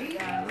constant.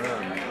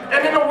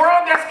 And in a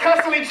world that's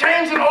constantly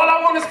changing, all I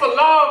want is for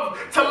love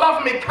to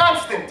love me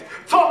constant.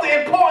 Taught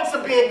the importance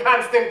of being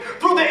constant.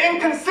 Through the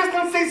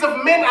inconsistencies of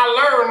men, I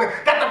learned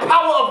that the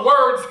power of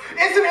words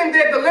isn't in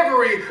their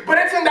delivery, but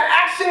it's in the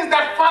actions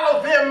that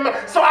follow them.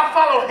 So I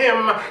follow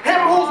him.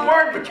 Him whose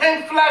word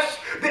became flesh,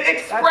 the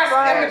express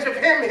image of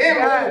him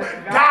who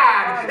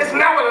died is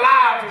now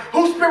alive,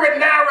 whose spirit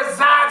now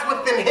resides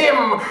within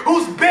him,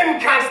 who's been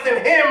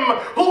constant,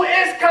 him who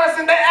is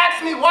constant. They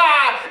ask me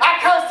why I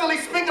constantly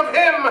speak of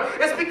him.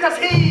 It's because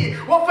he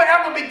will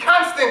forever be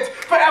constant,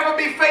 forever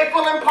be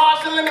faithful,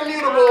 impartial, and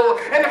immutable.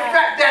 And the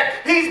fact that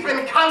he's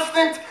been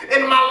constant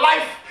in my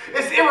life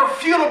is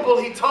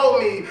irrefutable. He told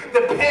me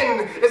the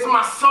pen is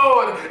my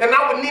sword, and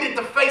I would need it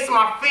to face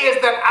my fears,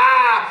 that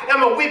I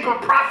am a weeping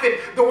prophet.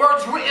 The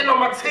words written on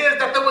my tears,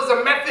 that there was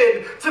a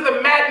method to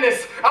the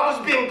madness. I was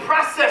being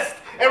processed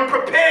and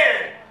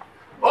prepared.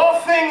 All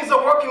things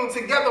are working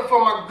together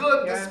for my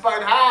good,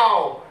 despite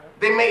how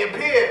they may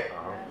appear.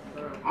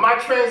 My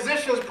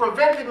transitions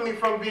prevented me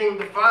from being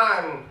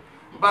defined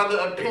by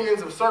the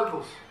opinions of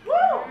circles,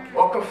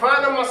 or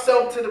confining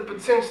myself to the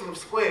potential of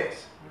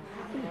squares.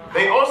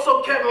 They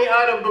also kept me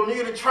out of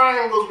Bermuda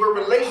triangles where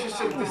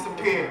relationships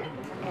disappeared.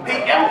 He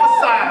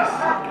emphasized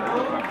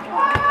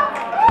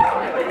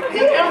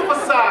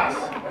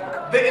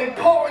the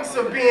importance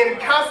of being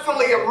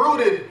constantly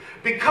uprooted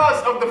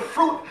because of the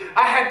fruit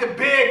I had to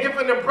bear,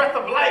 given the breath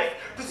of life,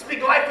 to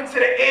speak life into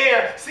the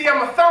air. See,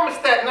 I'm a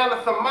thermostat, not a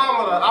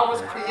thermometer. I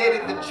was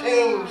created to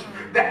change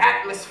the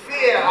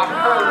atmosphere. I've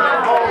heard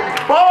that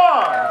home.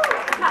 Bars!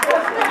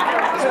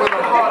 That's where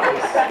the heart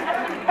is.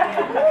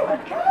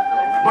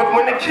 But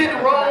when the kid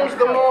roams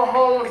the more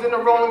homes in the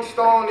Rolling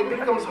Stone, it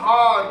becomes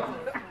hard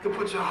to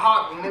put your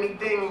heart in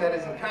anything that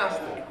isn't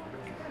constant.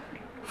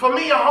 For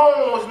me, a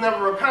home was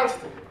never a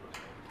constant.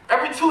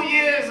 Every 2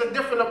 years, a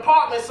different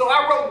apartment, so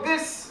I wrote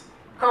this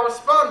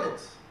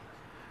correspondence.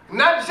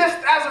 Not just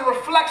as a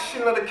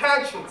reflection of the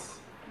conscience,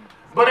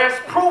 but as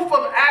proof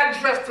of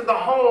address to the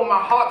home my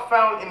heart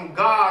found in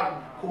God,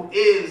 who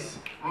is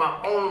my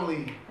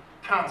only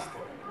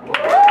constant.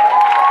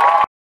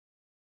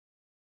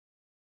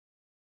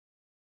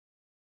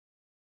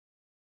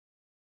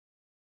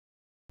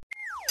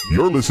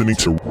 You're listening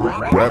to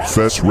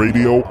Rapfest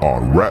Radio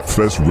on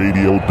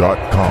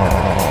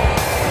rapfestradio.com.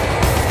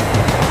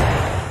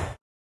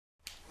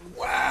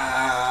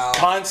 Wow.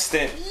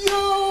 Constant.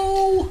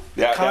 Yo.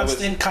 Yeah,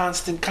 constant. That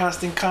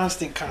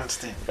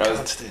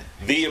was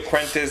The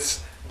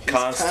Apprentice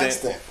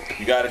Constant.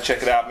 You got to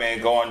check it out,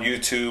 man. Go on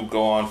YouTube,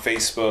 go on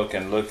Facebook,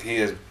 and look. He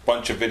has a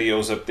bunch of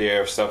videos up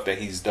there of stuff that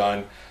he's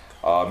done.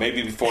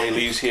 Maybe before he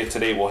leaves here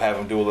today, we'll have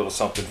him do a little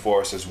something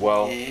for us as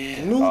well.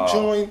 Yeah.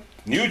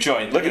 New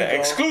joint. Look at that.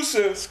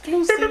 Exclusive.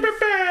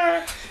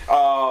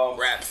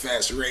 Rap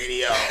Fest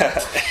Radio.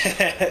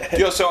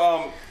 Yo,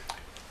 so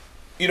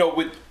you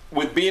know,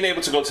 with being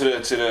able to go to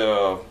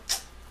the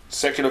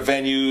secular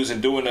venues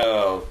and doing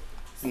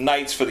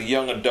nights for the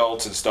young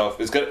adults and stuff,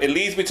 it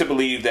leads me to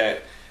believe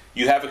that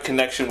you have a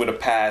connection with a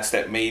past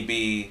that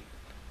maybe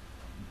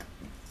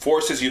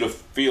forces you to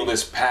feel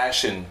this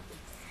passion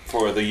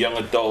for the young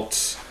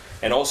adults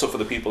and also for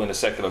the people in the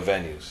secular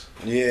venues.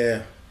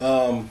 Yeah.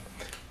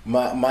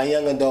 My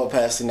young adult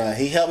pastor now,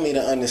 he helped me to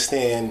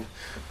understand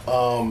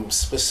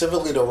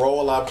specifically the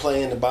role I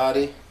play in the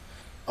body.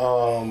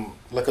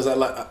 Because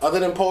other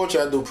than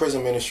poetry, I do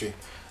prison ministry,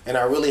 and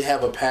I really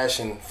have a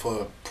passion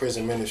for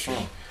prison ministry.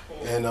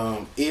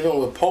 And even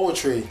with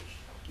poetry,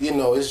 you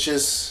know, that's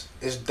just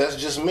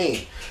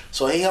me.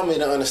 So he helped me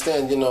to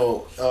understand, you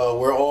know,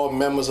 we're all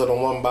members of the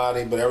one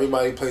body, but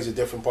everybody plays a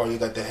different part. You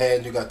got the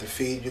head, you got the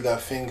feet, you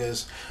got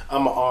fingers.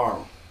 I'm an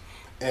arm.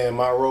 And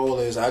my role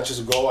is I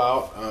just go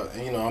out,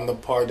 you know, I'm the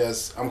part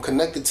I'm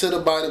connected to the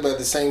body, but at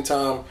the same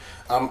time,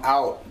 I'm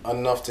out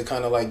enough to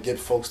kind of like get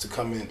folks to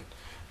come in.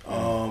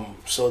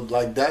 So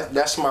like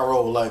that's my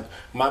role. Like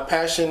my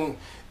passion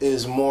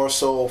is more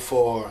so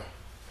for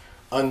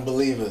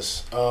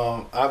unbelievers.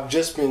 I've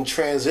just been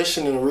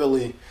transitioning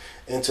really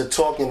into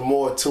talking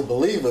more to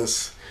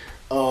believers,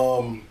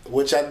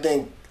 which I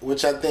think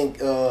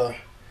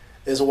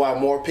is why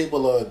more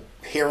people are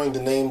hearing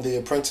the name The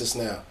Apprentice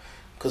now.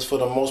 Because for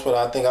the most part,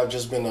 I think I've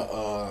just been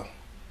an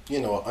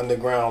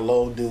underground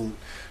low dude.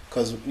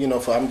 Because, you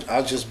know,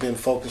 I've just been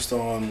focused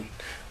on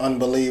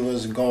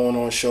unbelievers, going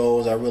on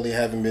shows. I really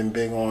haven't been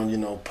big on, you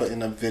know,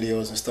 putting up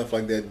videos and stuff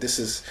like that. This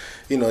is,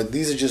 you know,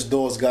 these are just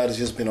doors God has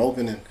just been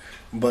opening.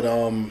 But,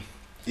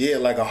 yeah,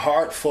 like a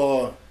heart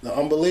for the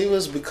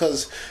unbelievers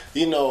because,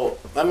 you know,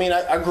 I mean,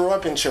 I grew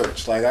up in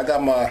church. Like, I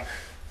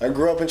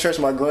grew up in church.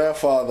 My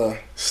grandfather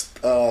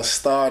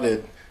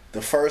started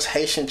the first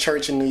Haitian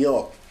church in New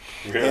York.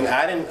 Really? And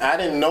I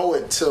didn't know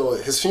it till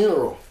his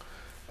funeral.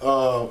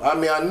 I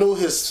mean, I knew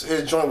his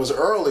joint was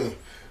early,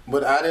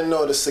 but I didn't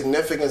know the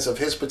significance of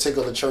his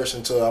particular church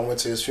until I went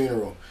to his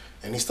funeral.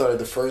 And he started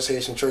the first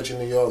Haitian church in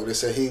New York. They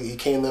said he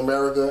came to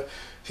America.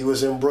 He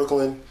was in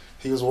Brooklyn.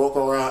 He was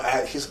walking around.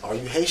 Are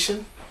you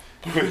Haitian?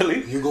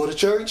 Really? You go to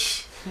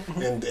church?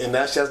 and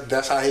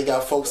that's how he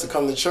got folks to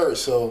come to church.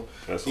 So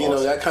that's you know,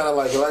 awesome. That kind of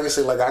like I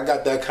said, like I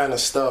got that kind of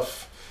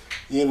stuff,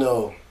 you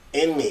know,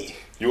 in me.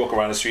 You walk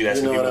around the street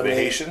asking people if they're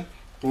Haitian?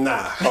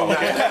 Nah. Oh,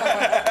 okay.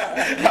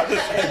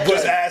 I'm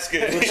just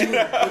asking.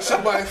 But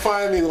somebody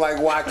find me like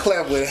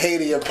Wyclef with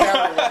Haiti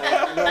apparel, you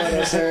know what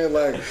I'm saying?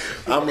 Like,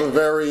 I'm a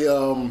very,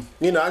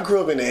 you know, I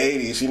grew up in the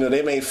 80s. You know,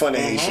 they made fun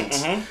of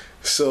Haitians.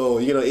 So,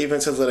 you know, even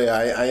to today,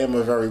 I am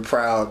a very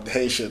proud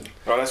Haitian.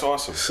 Oh, that's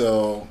awesome.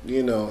 So,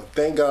 you know,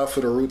 thank God for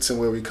the roots and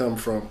where we come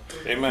from.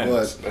 Amen.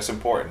 But that's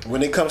important.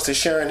 When it comes to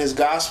sharing his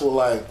gospel,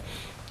 like,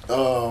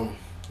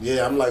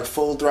 yeah, I'm like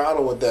full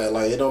throttle with that.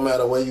 Like, it don't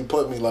matter where you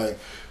put me. Like,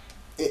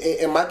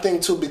 and my thing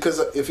too, because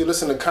if you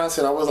listen to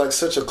Constant, I was like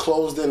such a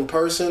closed-in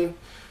person.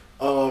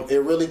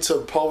 It really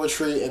took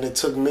poetry and it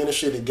took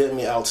ministry to get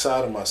me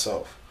outside of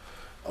myself.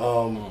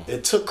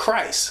 It took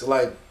Christ.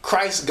 Like,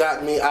 Christ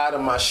got me out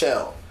of my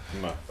shell.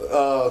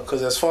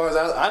 Because as far as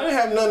I didn't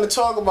have nothing to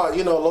talk about,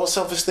 you know, low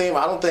self-esteem.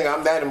 I don't think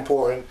I'm that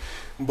important.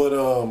 But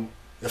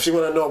if you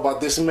want to know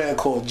about this man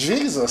called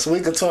Jesus,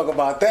 we could talk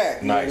about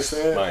that. Nice.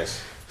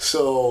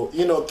 So,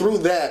 you know, through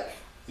that,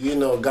 you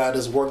know, God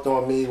has worked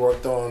on me,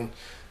 worked on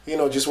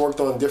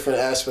different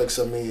aspects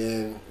of me,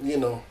 and, you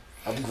know,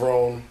 I've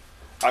grown.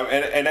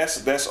 And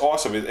that's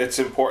awesome. It's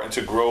important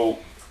to grow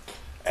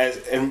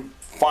and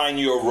find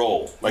your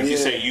role. Like you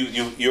say,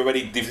 you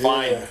already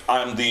defined.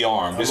 I'm the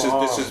arm. This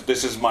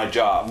is my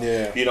job.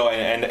 Yeah. You know,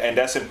 and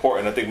that's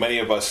important. I think many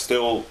of us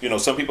still, you know,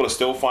 some people are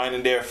still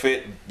finding their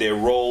fit, their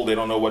role. They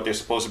don't know what they're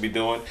supposed to be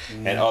doing,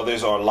 and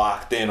others are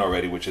locked in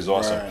already, which is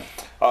awesome.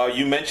 Right.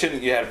 You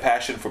mentioned you had a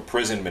passion for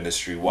prison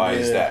ministry. Why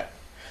is that?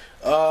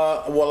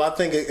 Well, I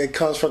think it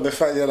comes from the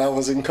fact that I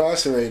was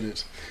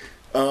incarcerated,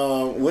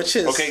 which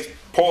is okay.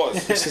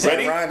 Pause. Which is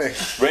Ready? ironic.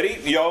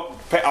 Ready, yo?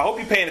 I hope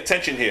you're paying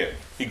attention here.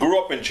 He grew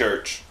up in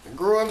church.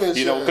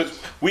 You know, because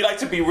we like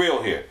to be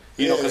real here.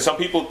 You know, because some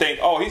people think,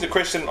 oh, he's a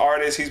Christian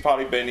artist. He's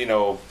probably been, you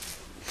know,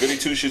 goody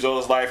two shoes all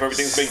his life.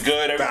 Everything's been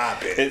good.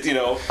 Stop it. You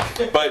know,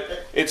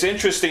 but it's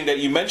interesting that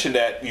you mentioned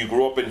that you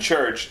grew up in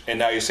church and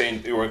now you're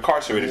saying you were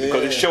incarcerated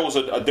because it shows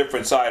a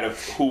different side of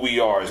who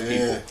we are as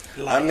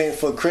people. I mean,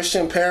 for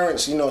Christian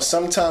parents, you know,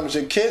 sometimes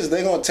your kids,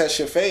 they're going to test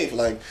your faith.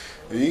 Like,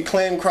 if you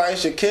claim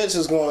Christ, your kids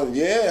is going,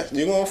 you're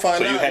going to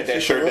find out. So you had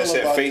that shirt that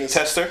said faith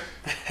tester?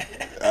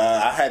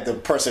 I had the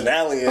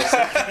personality as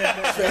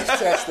faith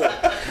tester.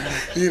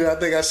 You know, I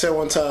think I said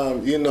one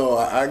time, you know,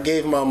 I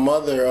gave my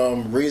mother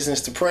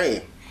reasons to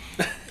pray.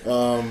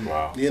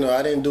 Wow. You know,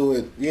 I didn't do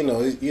it. You know,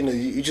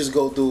 you just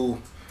go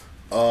through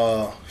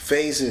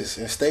phases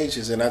and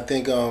stages, and I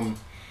think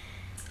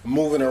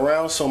moving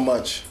around so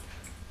much,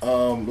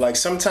 like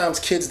sometimes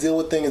kids deal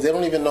with things they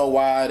don't even know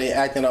why they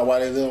acting out, why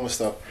they're dealing with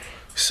stuff.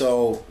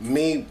 So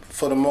me,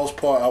 for the most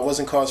part, I was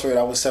incarcerated.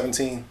 I was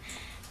 17,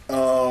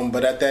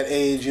 but at that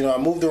age, I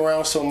moved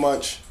around so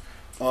much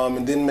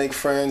and didn't make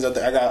friends.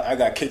 I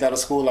got kicked out of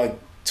school like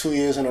 2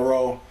 years in a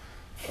row.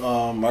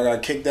 I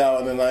got kicked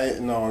out in the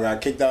night. I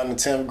got kicked out in the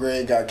 10th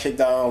grade. Got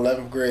kicked out in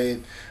 11th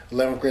grade.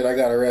 11th grade, I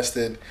got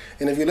arrested.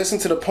 And if you listen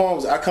to the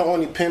poems, I can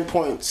only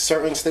pinpoint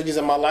certain stages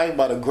in my life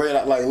by the grade.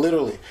 Like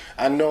literally,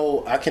 I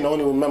know I can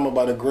only remember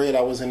by the grade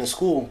I was in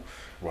school.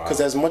 Because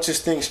as much as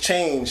things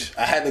change,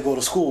 I had to go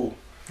to school.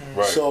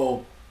 Right.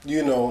 So,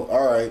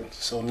 all right.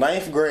 So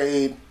 9th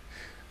grade,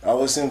 I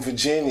was in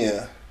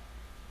Virginia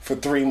for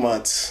 3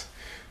 months.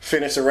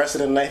 Finished the rest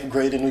of the 9th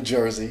grade in New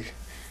Jersey.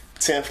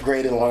 10th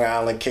grade in Long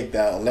Island, kicked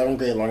out. 11th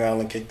grade, Long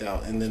Island, kicked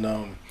out. And then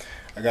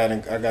I got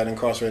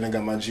incarcerated and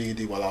got my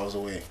GED while I was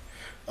away.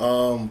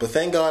 But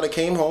thank God I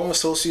came home,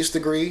 associate's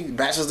degree,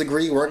 bachelor's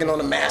degree, working on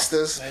the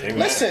master's. Amen.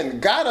 Listen,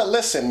 gotta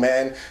listen,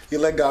 man. You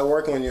let God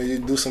work on you, you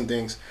do some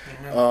things.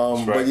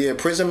 Right. But yeah,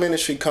 prison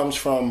ministry comes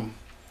from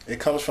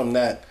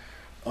that.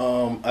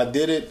 I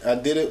did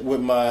it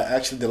with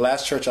the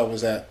last church I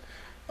was at.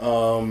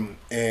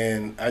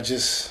 And I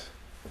just,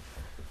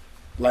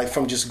 like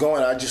from just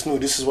going, I just knew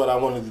this is what I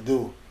wanted to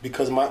do.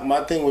 Because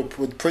my thing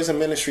with prison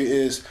ministry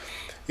is,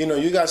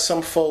 you got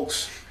some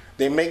folks,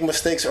 they make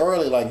mistakes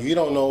early. Like you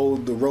don't know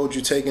the road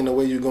you're taking, the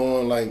way you're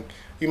going. Like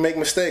you make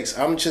mistakes.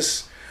 I'm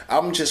just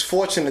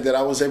fortunate that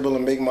I was able to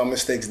make my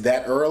mistakes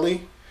that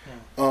early.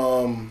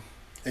 And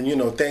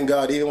thank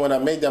God, even when I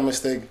made that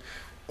mistake,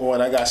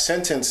 when I got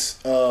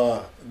sentenced,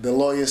 the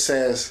lawyer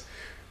says,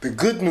 the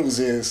good news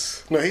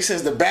is, he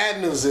says the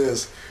bad news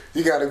is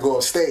you got to go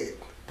upstate,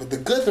 but the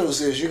good news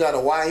is you got a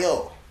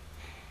YO.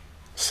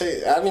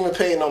 See, I didn't even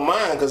pay no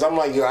mind because I'm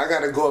like, I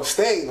gotta go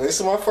upstate. This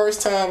is my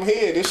first time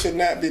here. This should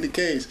not be the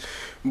case.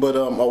 But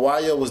a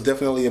YO was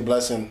definitely a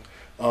blessing.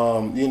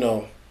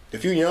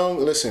 If you're young,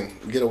 listen,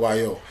 get a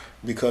YO.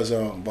 Because,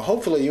 but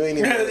hopefully you ain't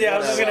even. Yeah, I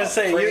was just gonna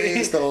say, you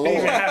don't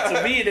even have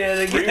to be there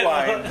to get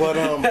rewind.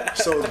 But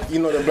so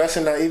the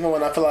blessing that even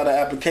when I fill out an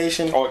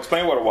application. Oh,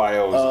 explain what a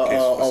YO is.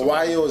 A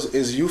YO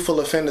is youthful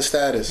offender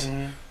status.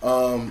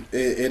 Mm-hmm.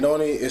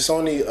 It's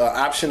only an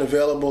option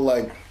available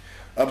like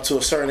up to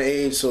a certain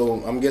age,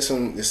 so I'm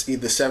guessing it's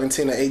either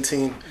 17 or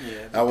 18. Yeah,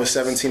 I was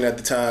 17 at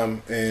the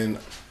time, and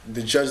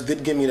the judge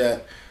did give me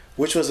that,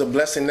 which was a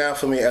blessing now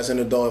for me as an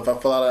adult. If I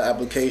fill out an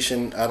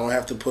application, I don't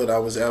have to put I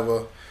was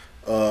ever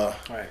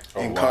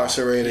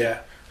incarcerated. Wow. Yeah.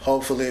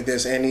 Hopefully, if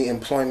there's any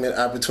employment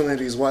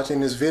opportunities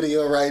watching this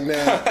video right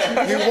now,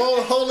 you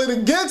won't hold it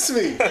against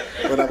me.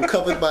 But I'm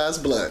covered by his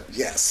blood.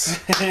 Yes.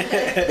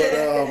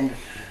 But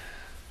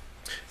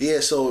yeah,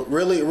 so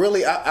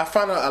really, I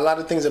found out a lot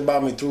of things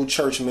about me through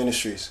church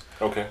ministries.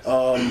 Okay.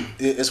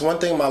 It's one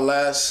thing my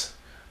last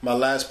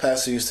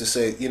pastor used to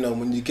say,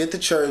 when you get to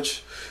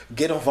church,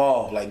 get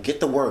involved, like get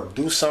to work,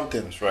 do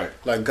something. That's right.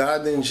 Like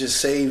God didn't just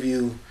save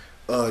you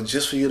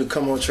just for you to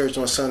come on church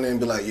on Sunday and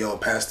be like, yo,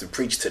 pastor,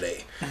 preach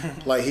today.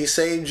 Like he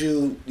saved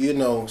you,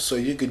 so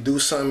you could do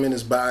something in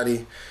his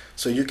body,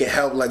 so you can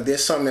help. Like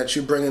there's something that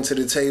you bring into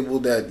the table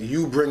that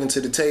you bring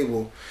into the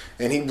table,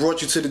 and he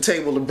brought you to the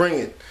table to bring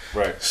it.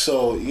 Right.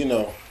 So,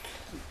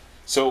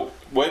 So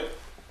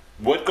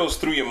what goes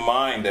through your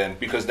mind then?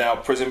 Because now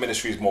prison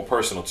ministry is more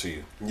personal to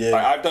you. Yeah.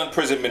 Like, I've done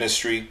prison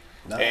ministry,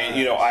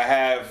 and I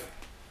have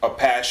a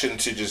passion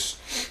to just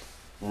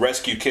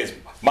rescue kids.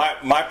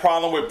 My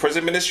problem with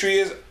prison ministry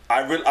is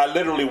I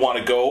literally want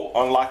to go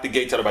unlock the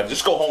gate to the back,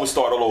 just go home and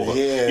start all over.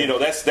 Yeah.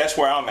 That's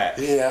where I'm at.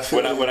 Yeah.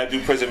 When I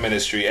do prison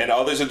ministry, and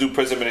others will do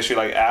prison ministry,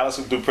 like Alice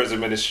will do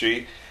prison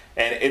ministry,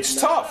 and it's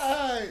tough.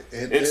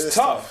 It's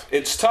tough.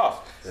 It's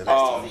tough.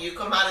 You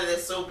come out of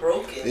this so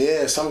broken.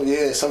 Yeah.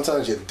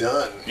 Sometimes you're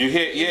done. You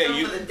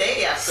for the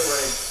day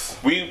afterwards.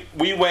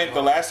 We went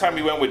the last time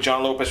we went with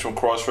John Lopez from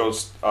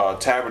Crossroads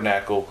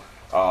Tabernacle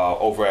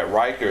over at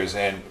Rikers,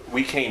 and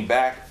we came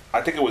back.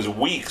 I think it was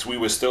weeks. We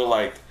were still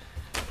like,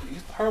 you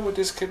heard what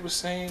this kid was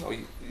saying? Or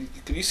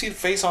can you see the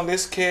face on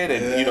this kid?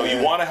 And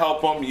you want to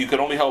help him. You can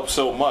only help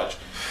so much.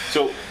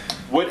 So,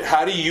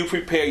 how do you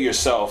prepare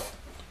yourself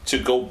to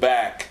go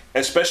back,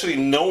 especially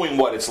knowing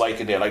what it's like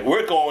in there? Like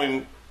we're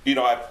going.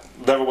 I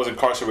never was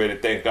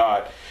incarcerated, thank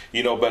God.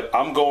 But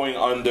I'm going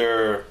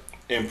under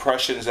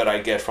impressions that I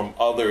get from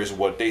others,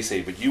 what they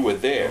say. But you were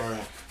there,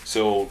 right.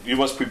 So you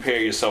must prepare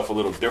yourself a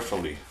little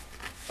differently.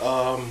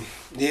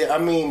 Yeah, I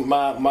mean,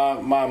 my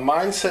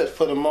mindset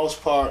for the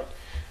most part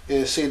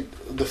is,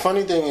 the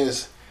funny thing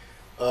is,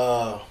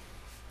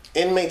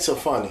 inmates are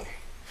funny.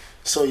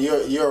 So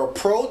your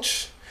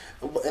approach,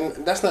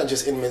 and that's not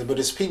just inmates, but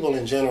it's people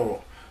in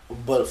general.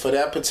 But for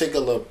that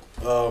particular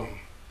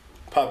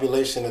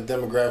population, a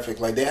demographic,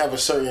 like they have a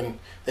certain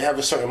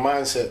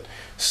mindset.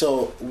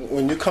 So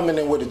when you come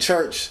in with the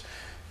church,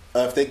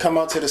 if they come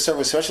out to the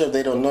service, especially if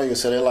they don't know you,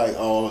 so they're like,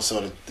 oh,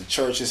 so the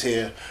church is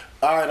here.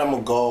 All right, I'm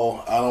gonna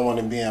go. I don't want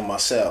to be in my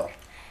cell.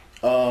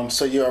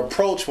 So your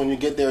approach when you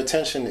get their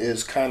attention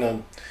is kind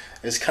of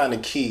is kind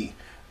of key.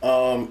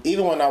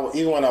 Even when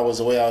I was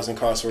away, I was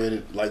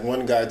incarcerated. Like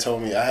one guy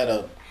told me I had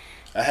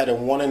a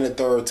 1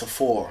 1/3 to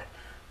 4,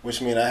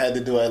 which means I had to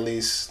do at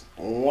least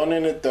 1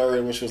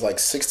 1/3, which was like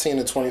 16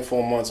 to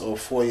 24 months or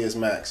 4 years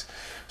max.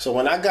 So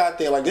when I got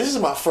there, like this is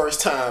my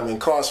first time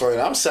incarcerated.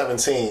 I'm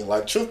 17.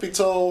 Like truth be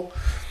told,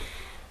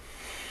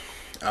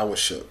 I was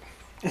shook.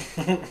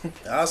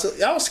 I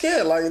was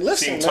scared. Like,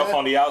 listen, seemed tough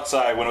on the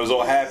outside when it was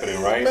all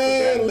happening, right?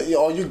 Man,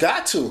 you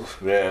got to.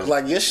 Yeah.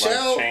 Like your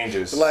shell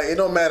changes. Like it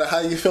don't matter how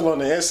you feel on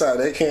the inside,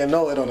 they can't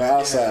know it on the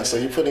outside. So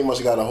you pretty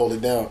much got to hold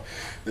it down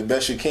the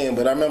best you can.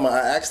 But I remember I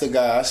asked the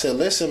guy. I said,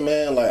 "Listen,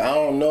 man. Like I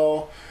don't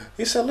know."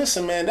 He said,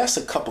 "Listen, man. That's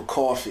a cup of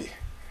coffee."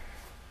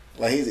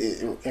 Like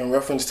he's in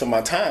reference to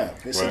my time.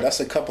 He said, "That's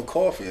a cup of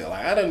coffee."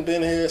 Like I done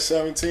been here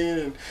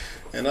 17,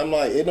 and I'm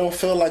like, it don't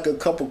feel like a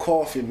cup of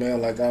coffee,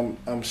 man. Like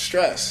I'm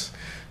stressed.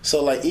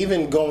 So like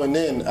even going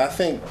in, I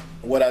think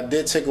what I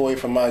did take away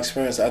from my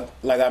experience, I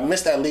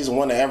missed at least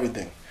one of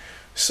everything.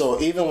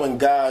 So even when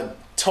God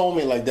told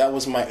me like that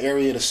was my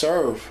area to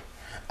serve,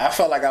 I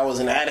felt like I was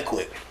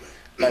inadequate.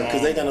 Like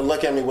because they're gonna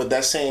look at me with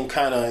that same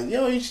kind of,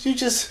 you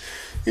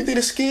did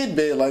a skid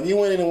bit, like you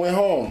went in and went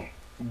home.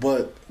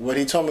 But what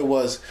he told me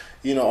was,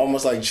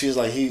 almost like Jesus,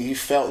 like he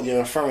felt your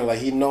infirmity, like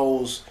he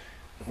knows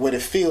what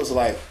it feels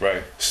like.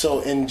 Right. So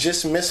in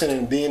just missing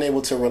and being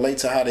able to relate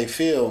to how they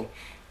feel,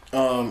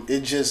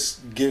 it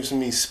just gives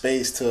me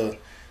space to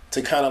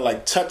kind of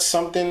like touch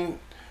something,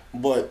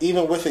 but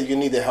even with it, you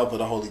need the help of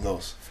the Holy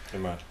Ghost.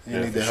 Amen. You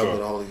need the help of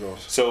the Holy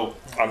Ghost. So,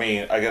 I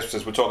mean, I guess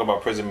since we're talking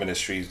about prison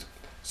ministries,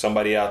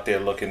 somebody out there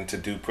looking to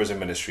do prison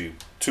ministry,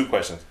 2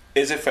 questions.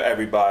 Is it for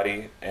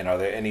everybody? And are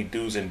there any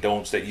do's and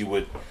don'ts that you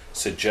would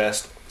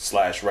suggest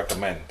 /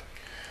 recommend?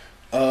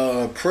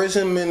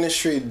 Prison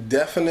ministry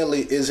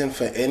definitely isn't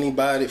for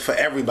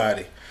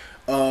everybody.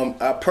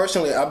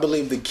 I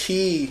believe the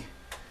key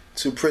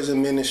to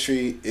prison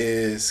ministry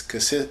is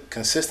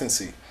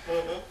consistency.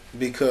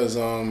 Because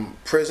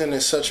prison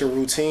is such a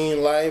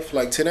routine life.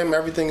 Like to them,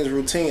 everything is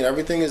routine.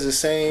 Everything is the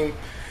same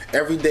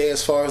every day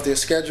as far as their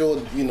schedule.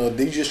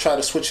 They just try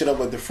to switch it up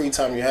with the free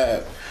time you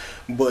have.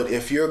 But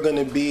if you're going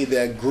to be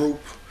that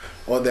group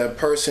or that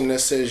person that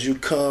says you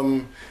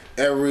come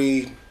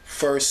every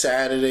first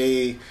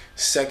Saturday,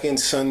 second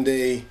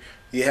Sunday,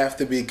 you have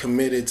to be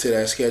committed to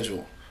that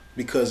schedule.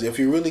 Because if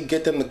you really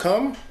get them to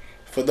come,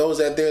 for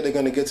those out there, they're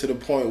going to get to the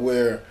point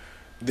where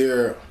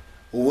they're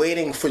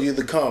waiting for you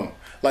to come.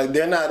 Like,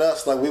 they're not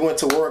us. Like, we went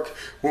to work,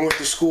 we went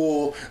to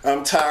school,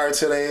 I'm tired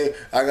today,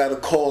 I got a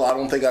cold, I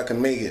don't think I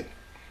can make it.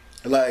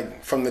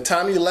 Like, from the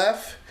time you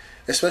left,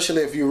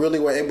 especially if you really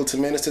were able to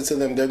minister to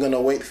them, they're going to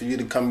wait for you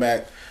to come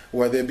back,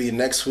 whether it be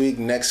next week,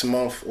 next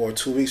month, or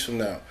 2 weeks from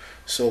now.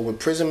 So with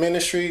prison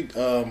ministry,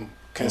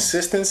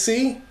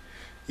 consistency,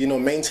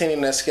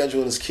 maintaining that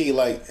schedule is key.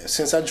 Like,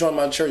 since I joined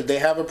my church, they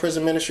have a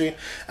prison ministry.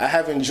 I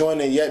haven't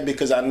joined it yet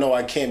because I know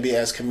I can't be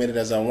as committed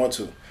as I want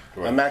to.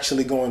 Right. I'm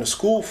actually going to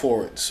school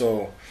for it.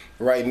 So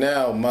right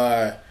now,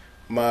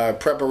 my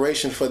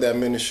preparation for that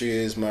ministry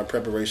is my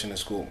preparation in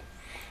school.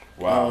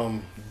 Wow.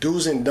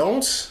 Do's and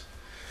don'ts.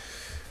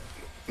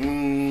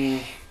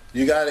 You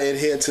got to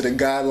adhere to the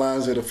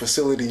guidelines of the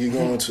facility you're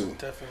going to.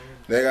 Definitely.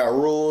 They got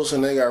rules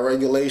and they got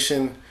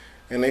regulation,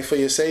 and they for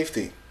your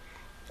safety.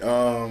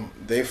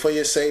 They for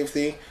your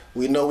safety.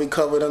 We know we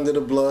covered under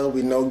the blood.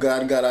 We know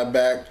God got our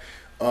back.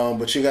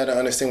 But you got to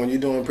understand, when you're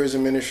doing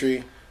prison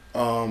ministry,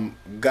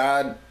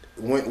 God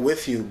went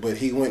with you, but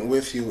he went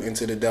with you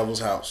into the devil's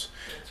house.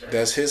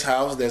 That's his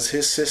house. That's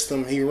his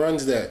system. He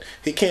runs that.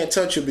 He can't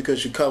touch you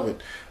because you're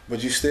covered.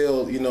 But you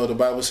still, the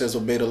Bible says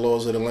obey the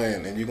laws of the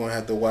land. And you're going to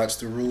have to watch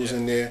the rules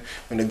in there.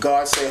 When the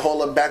guards say,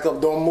 hold up, back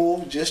up, don't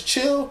move, just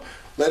chill.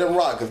 Let them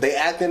rock. If they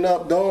acting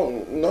up,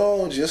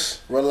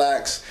 just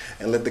relax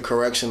and let the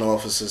correction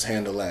officers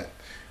handle that.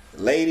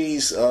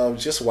 Ladies,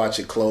 just watch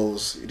it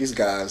close. These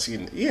guys,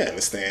 you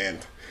understand.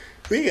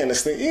 We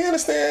understand. You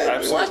understand?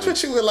 Absolutely. Watch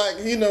what you were like,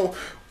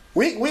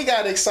 We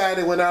got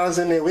excited when I was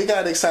in there. We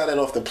got excited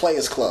off the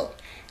Players Club.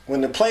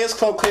 When the Players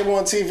Club came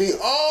on TV,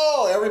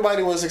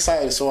 everybody was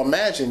excited. So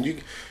imagine,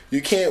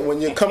 you can't, when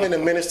you're coming to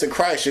minister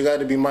Christ, you got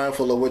to be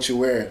mindful of what you're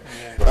wearing.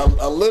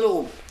 A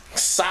little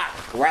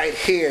sock right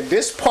here,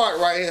 this part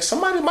right here,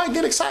 somebody might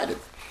get excited.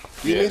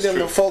 You need them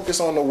to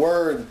focus on the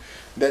word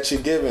that you're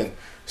giving.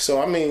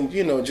 So, I mean,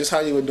 just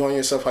how you adorn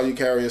yourself, how you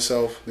carry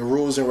yourself, the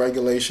rules and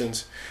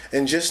regulations.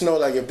 And just know,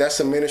 like, if that's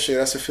a ministry,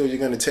 that's a field you're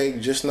going to take,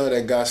 just know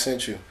that God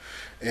sent you.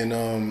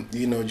 And,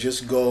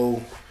 just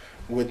go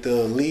with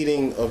the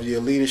leading of your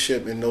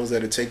leadership and those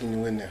that are taking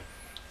you in there.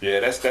 Yeah,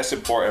 that's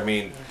important. I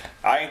mean,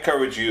 I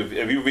encourage you,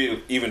 if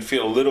you even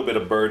feel a little bit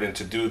of burden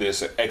to do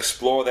this,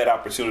 explore that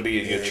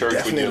opportunity at your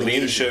church with your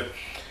leadership.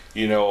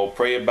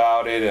 Pray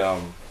about it.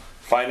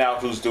 Find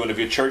out who's doing it. If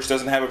your church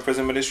doesn't have a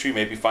prison ministry,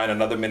 maybe find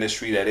another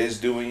ministry that is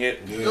doing it.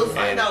 You'll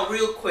find out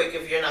real quick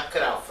if you're not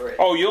cut out for it.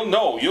 Oh, you'll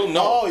know.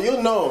 Oh,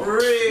 you'll know.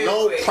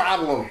 Real quick.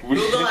 Problem.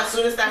 You'll know as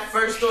soon as that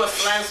first door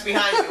slams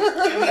behind you.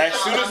 As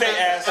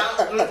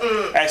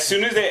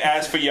soon as they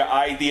ask for your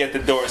ID at the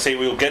door and say,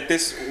 we'll get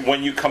this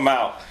when you come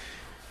out,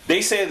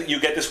 They say that you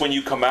get this when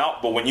you come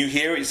out, but when you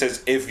hear it, it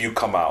says if you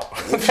come out.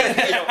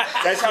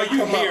 That's how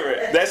you hear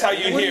it. That's how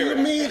you hear it.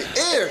 What do you mean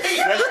if?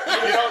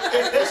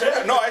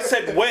 No, I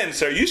said when,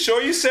 sir. You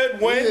sure you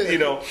said when?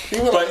 Yeah.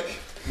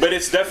 But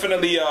it's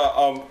definitely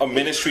a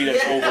ministry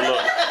that's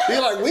overlooked.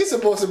 You're like, we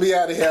supposed to be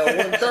out of here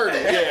at 1:30.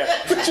 Yeah.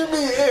 What you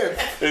mean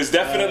if? It's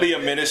definitely a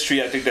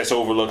ministry I think that's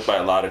overlooked by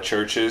a lot of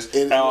churches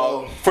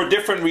for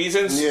different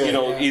reasons.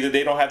 Either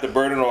they don't have the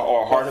burden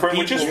or heart for it,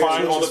 which is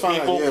fine.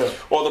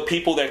 Or the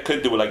people that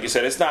could do it, like you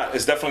said, it's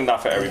definitely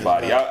not for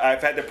everybody.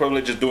 I've had the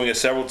privilege of doing it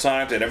several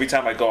times, and every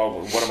time I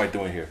go, what am I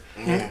doing here?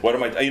 What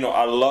am I?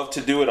 I love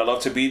to do it. I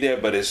love to be there,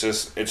 but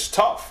it's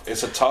tough.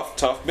 It's a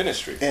tough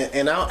ministry.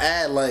 And I'll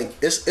add, like,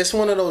 it's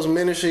one of those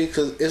ministries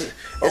because it's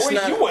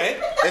not. You went.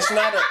 It's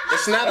not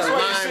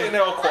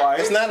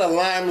a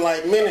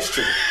limelight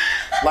ministry.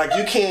 Like,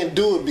 you can't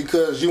do it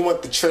because you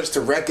want the church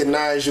to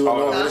recognize you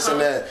and all this and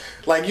that.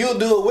 Like, you'll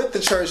do it with the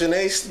church, and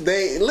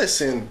they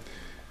listen.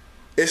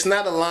 It's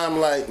not a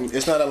limelight.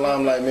 It's not a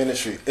limelight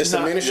ministry. It's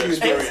a ministry you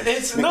do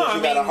because you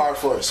got a heart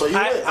for it. So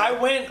I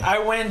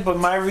went, but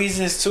my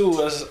reasons too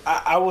was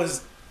I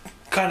was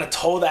kind of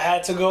told I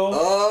had to go.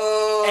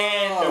 Oh,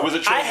 and it was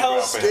a I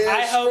helped.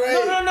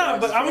 No.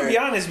 But I'm gonna be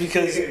honest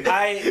because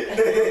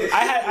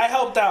I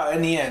helped out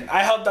in the end.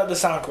 I helped out the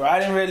sound crew. I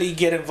didn't really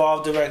get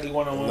involved directly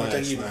one-on-one with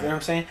them. You know what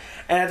I'm saying?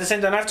 And at the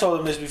same time, I've told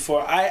them this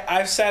before.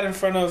 I've sat in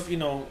front of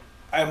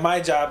at my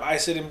job. I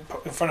sit in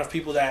front of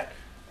people that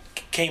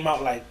came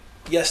out like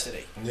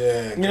yesterday.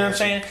 Yeah. You know what I'm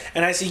saying?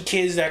 And I see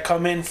kids that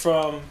come in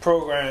from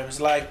programs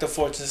like the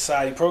Fortune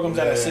Society, programs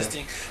that are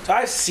assisting. So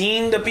I've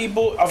seen the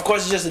people. Of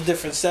course, it's just a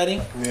different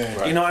setting. Yeah.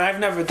 Right. And I've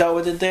never dealt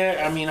with it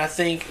there. I mean, I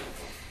think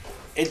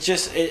it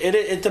just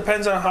it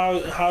depends on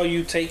how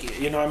you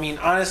take it. I mean,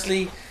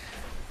 honestly,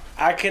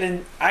 I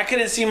couldn't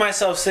see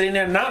myself sitting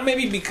there. Not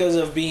maybe because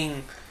of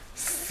being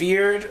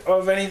feared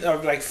of anything, or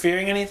like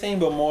fearing anything,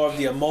 but more of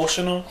the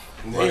emotional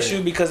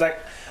issue. Because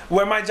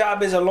where my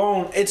job is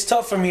alone, it's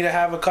tough for me to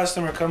have a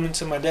customer come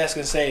into my desk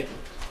and say,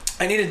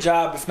 I need a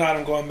job, if not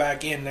I'm going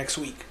back in next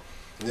week.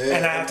 Yeah,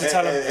 and I have to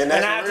tell him, I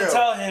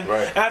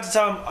have to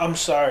tell him, I'm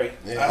sorry,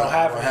 I don't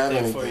have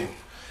anything for you.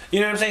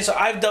 You know what I'm saying? So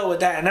I've dealt with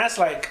that, and that's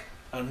like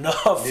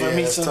enough for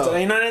me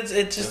sometimes.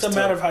 It's just a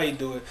matter of how you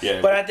do it. Yeah.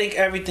 But I think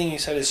everything you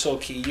said is so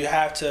key. You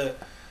have to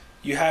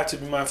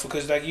be mindful,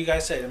 because like you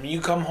guys said, I mean,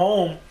 you come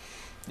home,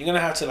 you're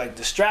gonna have to like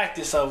distract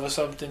yourself or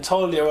something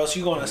totally, or else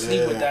you're gonna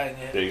sleep with that in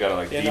your head. You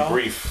gotta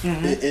debrief.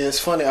 Mm-hmm. It's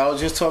funny. I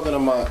was just talking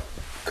about,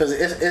 because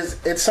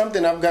it's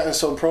something I've gotten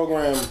so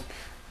programmed,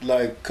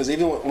 like, because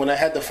even when I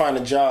had to find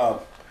a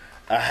job,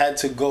 I had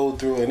to go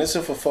through, and this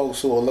is for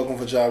folks who are looking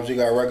for jobs. You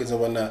got records and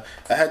whatnot.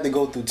 I had to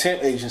go through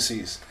temp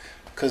agencies,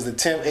 because the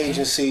temp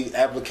agency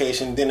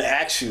application didn't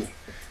ask you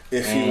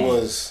if you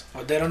was.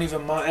 Oh, they don't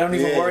even mind. They don't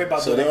even worry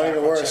about. So they don't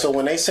even worry. So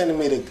when they sending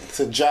me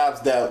to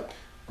jobs that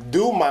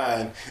do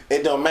mine,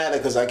 it don't matter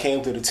because I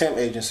came through the temp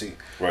agency.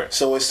 Right.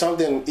 So it's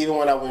something, even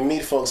when I would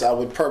meet folks, I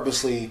would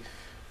purposely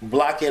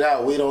block it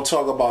out. We don't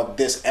talk about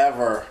this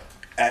ever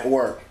at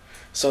work.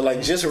 So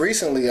like just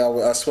recently,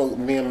 I spoke.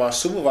 Me and my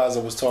supervisor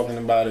was talking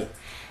about it,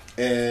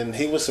 and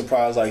he was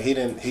surprised. Like he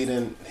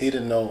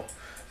didn't know.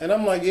 And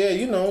I'm like,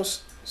 yeah,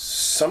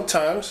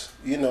 sometimes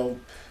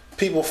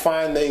people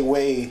find their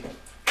way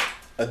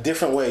a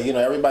different way.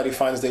 Everybody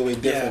finds their way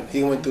different. Yeah.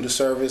 He went through the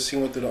service. He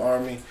went through the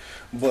Army.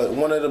 But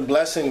one of the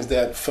blessings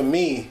that for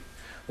me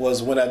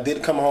was when I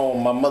did come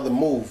home, my mother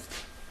moved.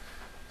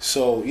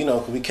 So,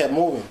 we kept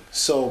moving.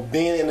 So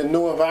being in a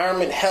new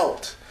environment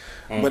helped.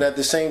 But at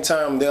the same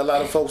time, there are a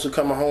lot of folks who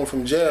come home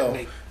from jail.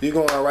 You're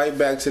going right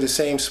back to the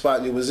same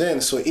spot you was in.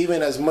 So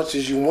even as much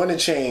as you want to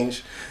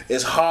change,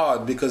 it's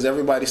hard because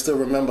everybody still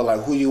remember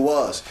like who you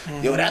was.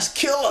 Yo, that's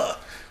Killer.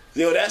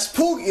 Yo, that's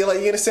Pookie. You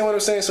understand what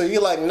I'm saying? So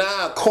you're like,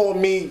 nah, call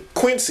me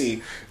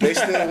Quincy. They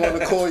still want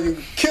to call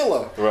you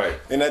Killer. Right.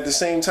 And at the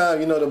same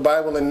time, the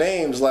Bible and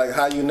names, like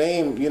how you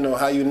name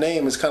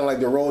is kind of like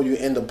the role you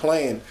end up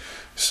playing.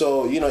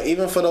 So,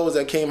 even for those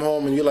that came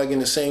home and you're like in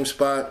the same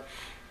spot,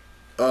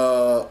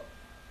 the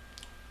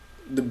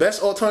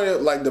best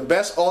alternative,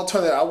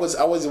 I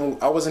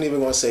wasn't even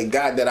going to say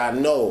God that I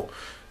know.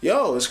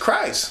 It's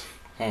Christ.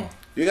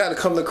 You got to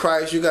come to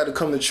Christ, you got to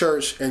come to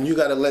church, and you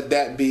got to let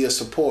that be a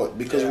support,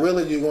 because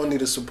really you're going to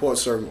need a support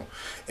circle.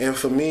 And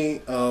for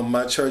me,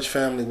 my church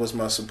family was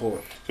my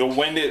support. So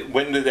when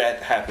did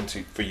that happen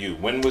for you?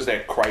 When was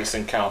that Christ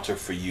encounter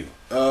for you?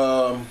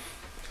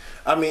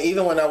 I mean,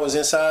 even when I was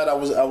inside, I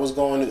was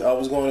going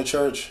to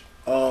church.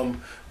 But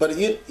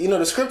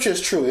the scripture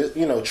is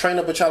true. Train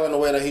up a child in the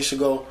way that he should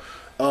go.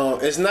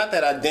 It's not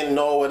that I didn't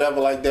know or whatever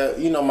like that.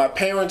 My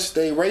parents,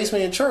 they raised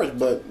me in church,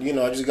 but,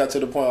 I just got to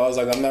the point where I was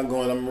like, I'm not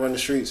going, I'm going to run the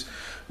streets.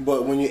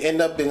 But when you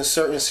end up in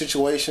certain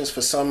situations,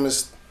 for some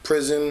it's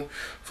prison,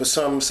 for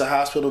some it's a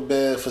hospital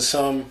bed, for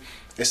some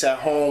it's at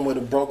home with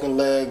a broken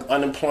leg,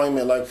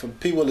 unemployment, like for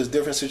people it's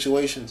different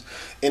situations.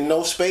 In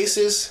those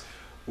spaces,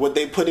 what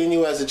they put in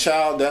you as a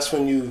child, that's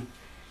when you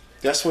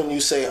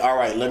say, all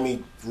right, let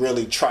me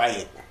really try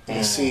it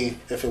and see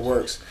if it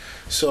works.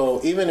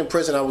 So even in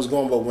prison I was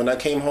going, but when I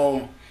came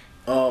home,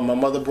 My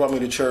mother brought me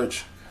to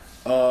church.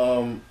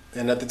 And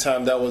at the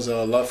time, that was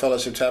a Love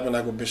Fellowship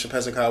Tabernacle, Bishop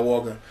Hezekiah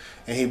Walker.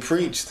 And he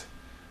preached.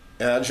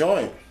 And I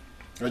joined.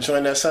 I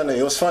joined that Sunday.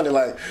 It was funny.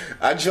 Like,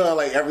 I joined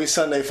like every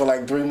Sunday for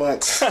like 3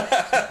 months.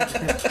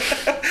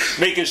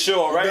 Making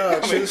sure, right? No,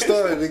 true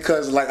story.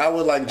 Because like I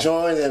would like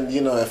join, and you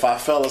know, if I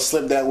fell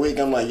asleep that week,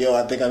 I'm like, yo,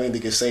 I think I need to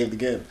get saved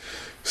again.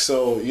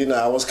 So you know,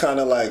 I was kind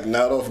of like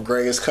not off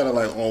grace, kind of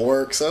like on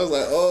work. So I was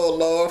like, oh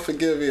Lord,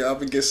 forgive me. I'll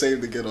get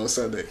saved again on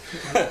Sunday.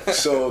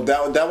 So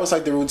that was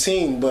like the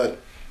routine. But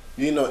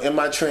you know, in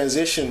my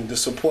transition, the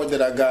support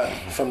that I got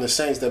from the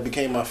saints that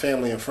became my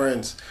family and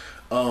friends,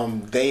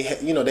 they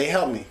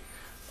helped me.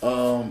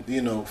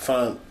 You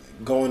know,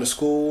 going to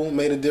school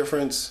made a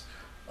difference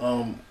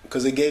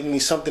because it gave me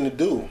something to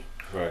do.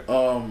 Right.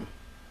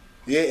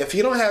 Yeah, if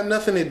you don't have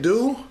nothing to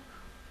do,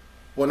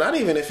 well, not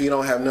even if you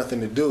don't have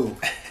nothing to do,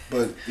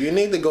 but you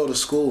need to go to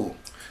school.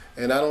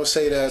 And I don't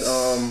say that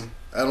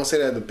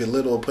to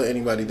belittle or put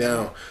anybody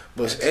down,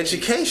 but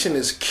education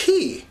is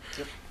key.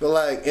 But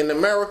like in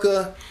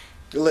America,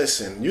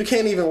 listen, you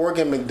can't even work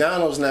at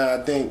McDonald's now,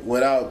 I think,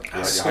 without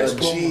a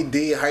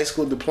GED, high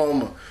school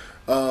diploma.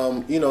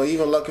 You know,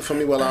 even lucky for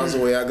me while I was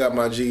away, I got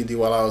my GED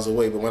while I was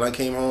away. But when I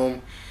came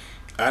home,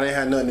 I didn't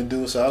have nothing to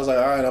do. So I was like,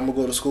 all right, I'm going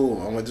to go to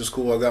school. I went to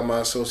school. I got my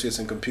associates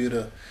in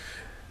computer.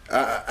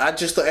 I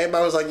just thought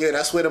everybody was like, yeah,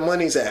 that's where the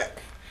money's at.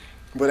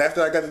 But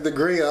after I got the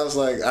degree, I was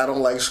like, I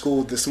don't like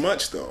school this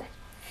much, though.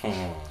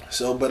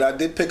 So, but I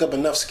did pick up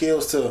enough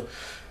skills to,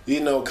 you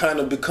know, kind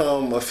of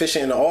become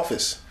efficient in the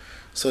office.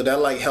 So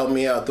that, like, helped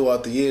me out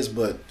throughout the years.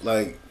 But,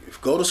 like,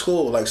 go to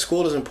school. Like,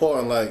 school is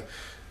important. Like,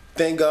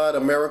 thank God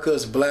America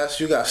is blessed.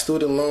 You got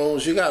student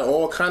loans. You got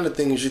all kind of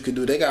things you could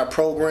do. They got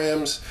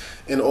programs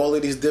in all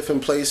of these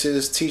different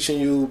places teaching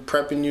you,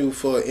 prepping you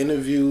for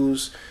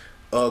interviews,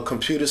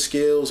 computer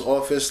skills,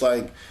 office.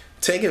 Like,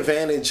 take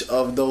advantage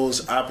of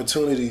those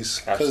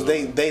opportunities because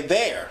they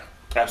there.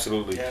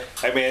 Absolutely. Yeah.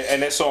 I mean,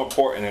 and that's so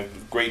important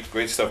and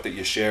great stuff that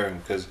you're sharing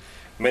because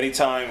many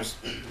times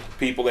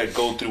people that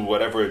go through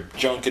whatever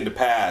junk in the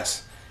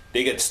past,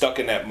 they get stuck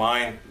in that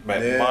mind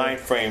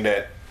frame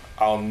that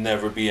I'll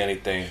never be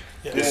anything.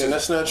 Yeah.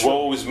 That's not true.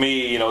 Woe is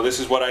me. You know, this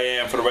is what I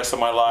am for the rest of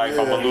my life.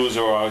 Yeah. I'm a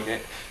loser.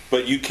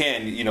 But you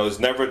can. You know, it's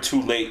never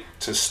too late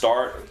to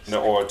start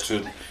or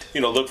to,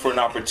 you know, look for an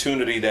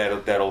opportunity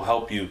that'll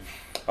help you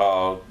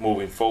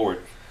moving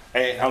forward.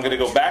 And I'm going to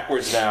go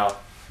backwards now.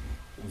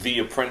 The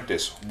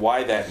Apprentice.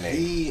 Why that name?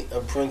 The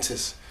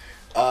Apprentice.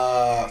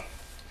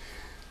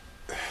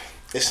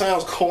 It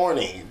sounds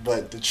corny,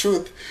 but the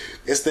truth,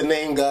 it's the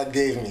name God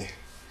gave me.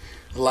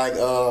 Like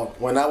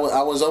when I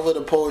was over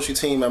the poetry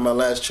team at my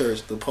last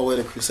church, the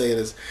Poetic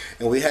Crusaders,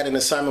 and we had an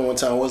assignment one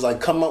time. It was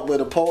like, come up with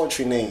a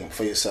poetry name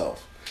for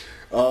yourself.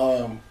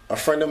 A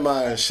friend of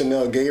mine,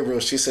 Chanel Gabriel,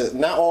 she said,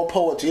 not all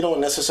poets, you don't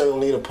necessarily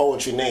need a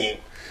poetry name.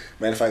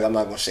 Matter of fact, I'm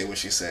not gonna say what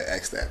she said.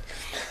 Ask that.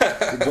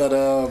 But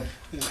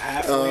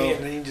halfway,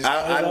 and then you just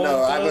I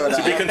know.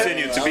 To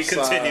be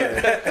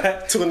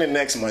continued. Tune in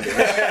next Monday.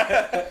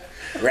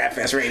 Rap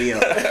Fest Radio.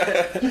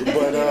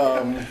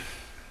 But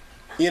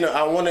you know,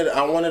 I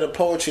wanted a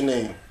poetry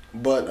name,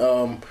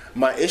 but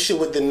my issue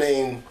with the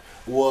name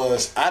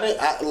was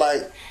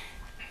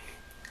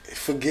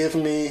forgive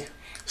me,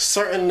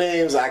 certain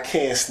names I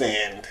can't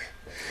stand.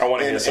 I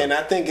want to hear something. And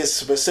I think it's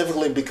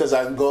specifically because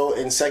I go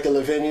in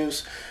secular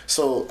venues.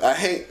 So I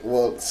hate,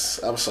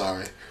 I'm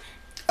sorry.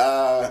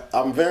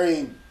 I'm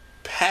very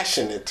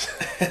passionate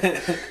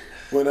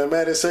when I'm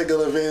at a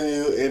secular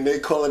venue and they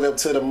call it up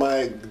to the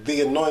mic,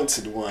 the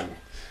anointed one.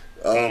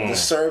 The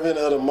servant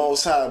of the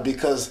Most High,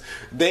 because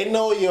they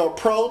know your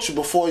approach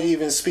before you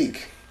even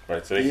speak.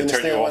 Right, so they can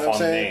turn you off on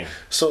the name.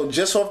 So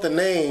just off the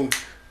name,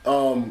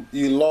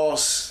 you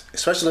lost,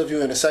 especially if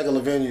you're in a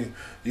secular venue,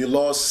 you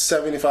lost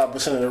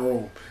 75% of the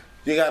room.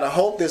 You gotta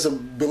hope there's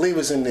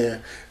believers in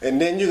there, and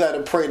then you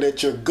gotta pray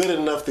that you're good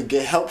enough to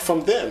get help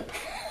from them.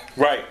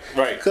 Right.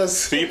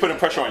 So you're putting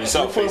pressure on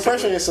yourself. You're putting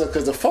pressure on yourself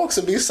because the folks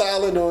will be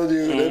silent on you.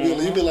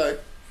 Mm-hmm. You'll be like,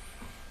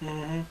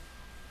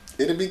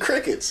 it'll be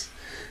crickets.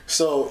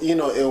 So, you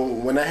know,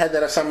 when I had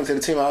that assignment to the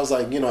team, I was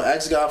like, you know,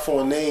 ask God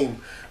for a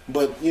name,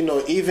 but, you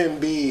know, even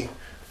be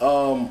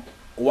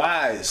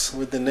wise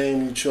with the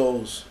name you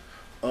chose.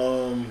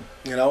 And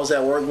I was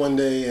at work one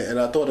day and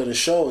I thought of the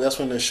show. That's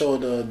when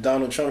the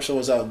Donald Trump show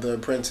was out, The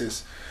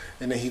Apprentice.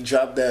 And then he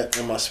dropped that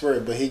in my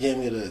spirit, but he gave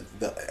me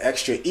the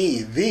extra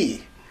E,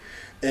 the.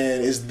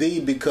 And it's the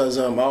because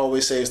I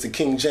always say it's the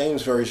King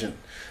James Version.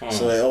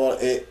 So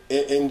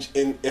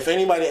if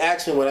anybody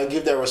asks me when I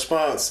give that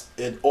response,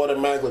 it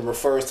automatically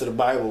refers to the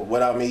Bible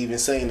without me even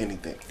saying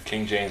anything. The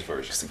King James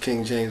Version. It's the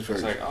King James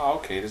Version. It's like, oh,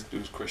 okay, this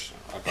dude's Christian.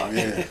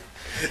 Yeah.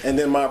 And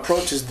then my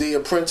approach is the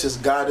apprentice.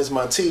 God is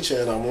my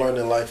teacher, and I'm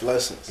learning life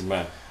lessons.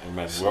 Amen.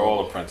 So, we're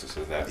all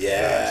apprentices.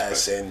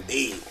 Yes,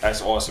 indeed.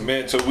 That's awesome,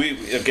 man. So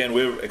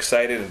we're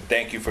excited and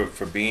thank you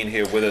for being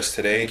here with us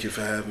today. Thank you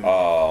for having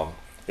me.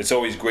 It's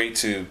always great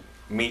to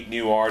meet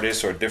new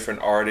artists or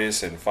different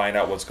artists and find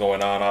out what's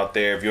going on out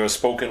there. If you're a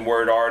spoken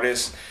word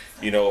artist,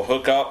 you know,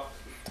 hook up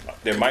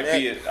There might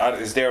be.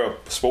 Is there a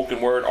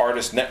spoken word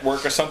artist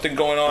network or something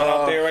going on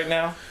out there right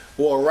now?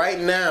 Well, right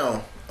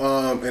now,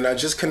 and I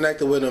just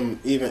connected with them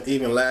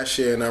even last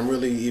year, and I'm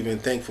really even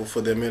thankful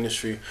for their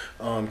ministry,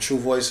 True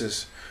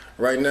Voices.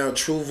 Right now,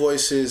 True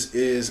Voices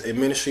is a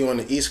ministry on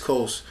the East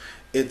Coast.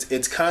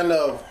 It's kind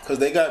of, because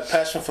they got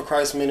Passion for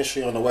Christ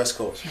ministry on the West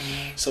Coast.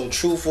 Mm-hmm. So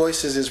True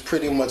Voices is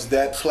pretty much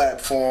that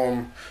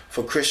platform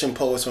for Christian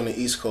poets on the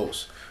East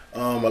Coast.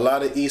 A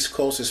lot of East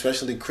Coast,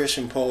 especially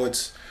Christian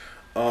poets,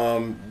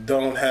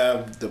 don't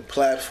have the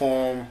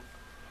platform,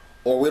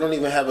 or we don't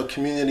even have a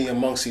community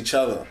amongst each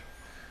other.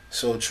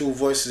 So True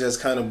Voices has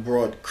kind of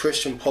brought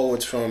Christian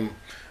poets from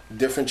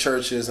different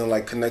churches and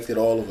like connected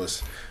all of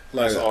us.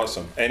 Like, that's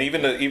awesome. And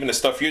even the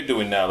stuff you're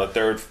doing now, the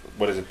third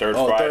Friday? Third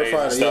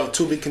Friday, yeah,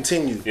 to be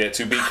continued. Yeah,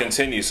 to be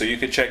continued. So you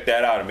can check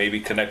that out and maybe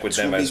connect with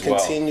them as well.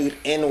 To be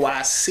continued,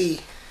 NYC.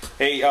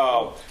 Hey,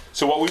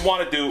 so what we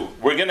want to do,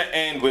 we're gonna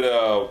end with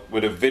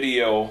a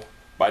video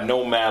by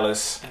No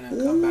Malice. And then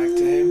come back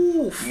to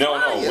him.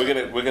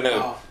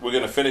 No, we're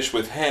gonna finish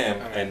with him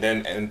and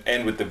then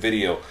end with the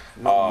video.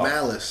 No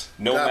Malice.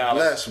 No God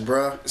Malice. Bless,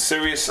 bro.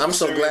 Serious. I'm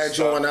so glad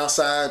you went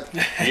outside.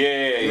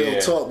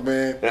 Real talk,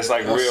 man. That's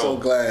like I'm real. So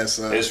glad,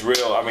 son. It's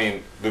real. I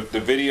mean,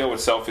 the video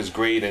itself is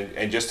great,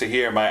 and just to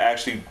hear him, I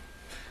actually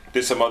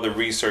did some other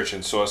research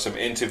and saw some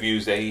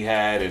interviews that he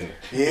had, and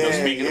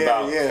speaking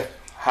about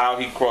how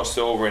he crossed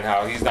over and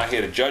how he's not here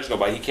to judge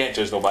nobody. He can't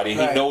judge nobody.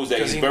 Right. He knows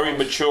that he's very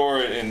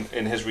mature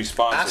in his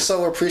responses. I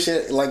so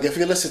appreciate it. Like, if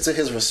you listen to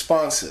his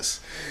responses,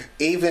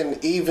 even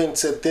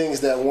to things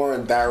that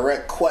weren't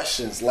direct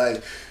questions,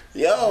 like,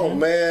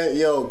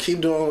 man,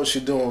 keep doing what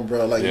you're doing,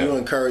 bro. Like, you're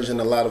encouraging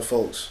a lot of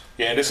folks.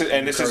 Yeah, this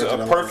is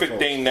a perfect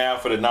thing now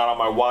for the Not on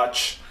My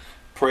Watch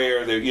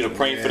prayer. They're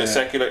praying for the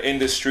secular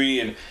industry,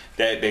 and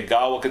that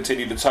God will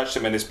continue to touch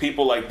them. And it's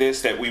people like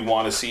this that we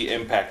want to see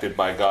impacted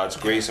by God's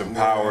grace and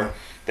power,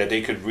 that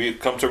they could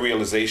come to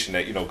realization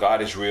that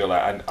God is real.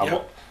 I'm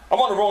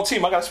on the wrong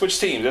team. I got to switch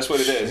teams. That's what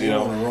it is,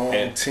 On the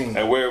wrong team.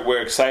 And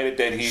we're excited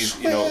that he's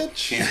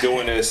he's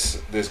doing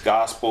this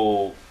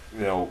gospel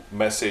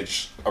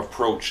message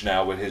approach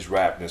now with his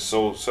rap. And it's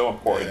so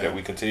important that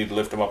we continue to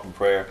lift him up in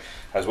prayer,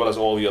 as well as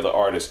all the other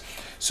artists.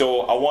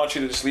 So I want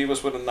you to just leave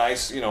us with a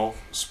nice,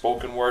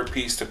 spoken word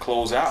piece to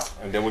close out,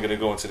 and then we're gonna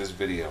go into this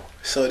video.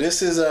 So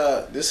this is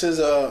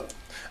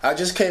I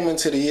just came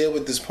into the year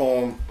with this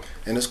poem,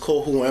 and it's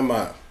called "Who Am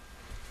I?"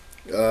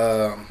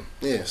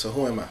 So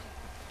who am I?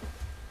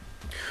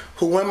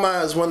 Who am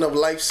I is one of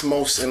life's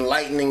most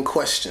enlightening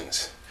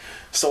questions.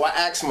 So I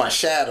asked my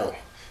shadow,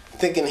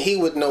 thinking he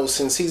would know,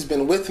 since he's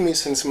been with me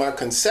since my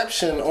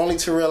conception, only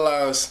to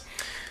realize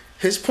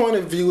his point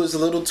of view is a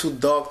little too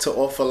dark to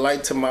offer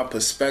light to my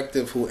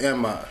perspective. Who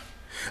am I?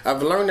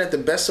 I've learned that the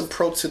best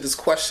approach to this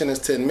question is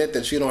to admit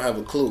that you don't have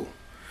a clue.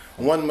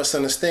 One must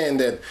understand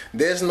that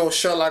there's no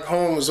Sherlock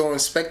Holmes or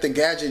Inspector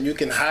Gadget you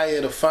can hire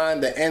to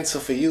find the answer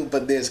for you,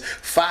 but there's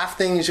 5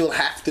 things you'll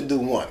have to do.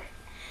 1,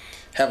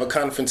 have a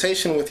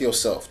confrontation with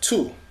yourself.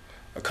 2,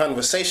 a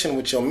conversation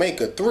with your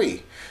maker.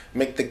 3,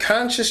 make the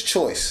conscious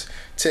choice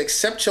to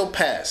accept your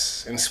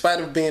past in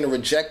spite of being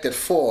rejected.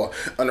 4,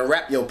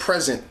 unwrap your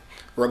present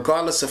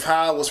regardless of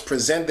how it was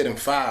presented. And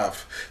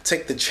 5,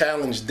 take the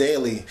challenge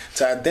daily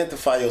to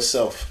identify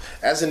yourself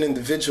as an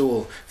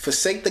individual.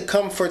 Forsake the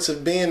comforts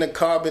of being a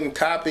carbon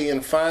copy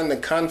and find the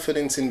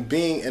confidence in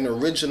being an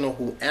original.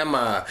 Who am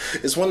I?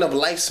 Is one of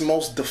life's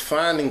most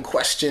defining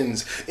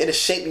questions. It'll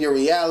shape your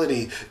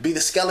reality, be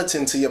the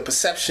skeleton to your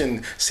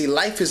perception. See,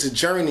 life is a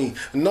journey.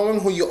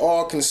 Knowing who you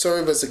are can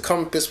serve as a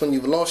compass when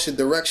you've lost your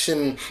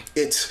direction.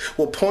 It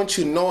will point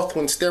you north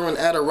when staring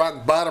at a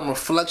rock bottom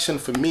reflection.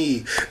 For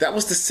me, that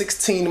was the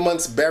 16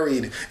 months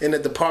buried in the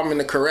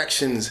Department of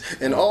Corrections.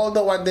 And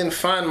although I didn't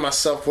find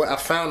myself where I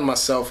found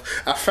myself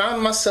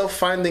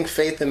finding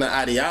faith in the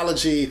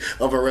ideology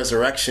of a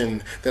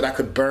resurrection, that I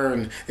could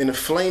burn in the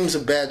flames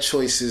of bad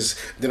choices,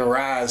 then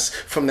arise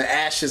from the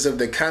ashes of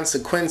the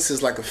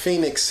consequences like a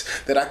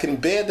phoenix, that I can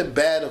bear the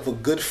bad of a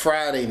Good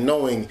Friday,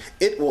 knowing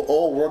it will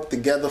all work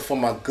together for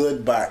my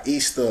good by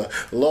Easter.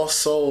 Lost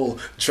soul,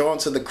 drawn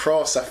to the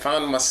cross, I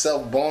found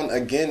myself born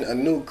again, a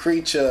new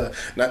creature,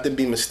 not to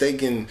be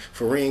mistaken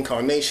for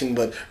reincarnation,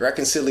 but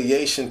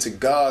reconciliation to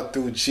God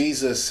through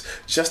Jesus,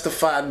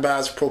 justified by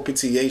his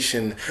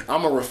propitiation.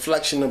 I'm a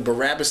reflection of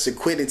Barabbas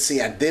acquitted.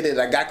 See, I did it.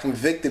 I got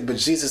convicted, but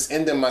Jesus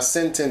ended my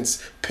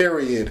sentence,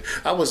 period.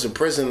 I was a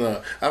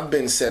prisoner. I've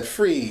been set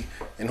free,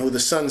 and who the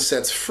Son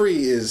sets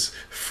free is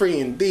free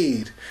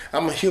indeed.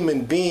 I'm a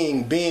human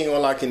being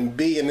all I can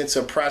be, and it's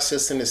a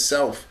process in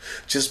itself,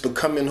 just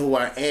becoming who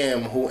I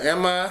am. Who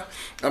am I?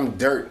 I'm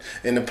dirt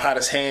in the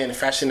potter's hand,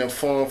 fashioned and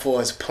formed for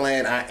his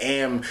plan. I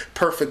am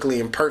perfectly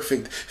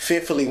imperfect,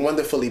 fearfully,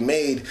 wonderfully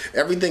made.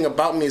 Everything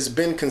about me has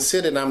been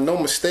considered. I'm no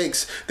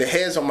mistakes. The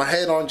hairs on my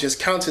head aren't just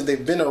counted,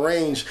 they've been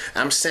arranged.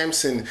 I'm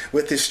Samson,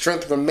 with his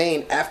strength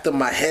remain after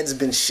my head's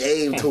been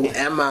shaved. Who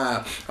am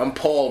I? I'm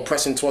Paul,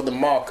 pressing toward the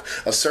mark,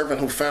 a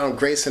servant who found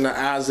grace in the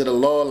eyes of the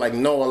Lord, like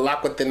Noah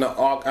locked within the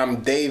ark. I'm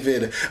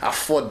David. I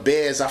fought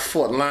bears, I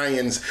fought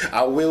lions.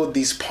 I willed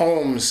these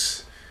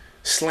poems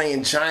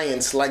slaying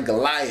giants like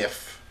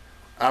Goliath.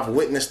 I've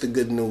witnessed the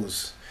good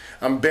news.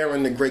 I'm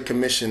bearing the Great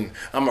Commission.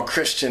 I'm a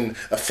Christian,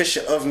 a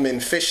fisher of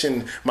men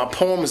fishing. My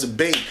poems are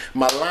bait.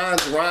 My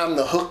lines rhyme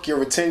to hook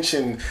your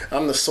attention.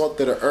 I'm the salt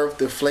of the earth,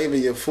 the flavor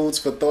your foods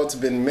for thought's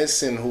been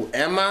missing. Who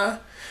am I?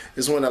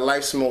 Is one of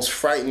life's most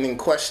frightening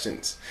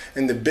questions.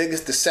 And the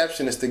biggest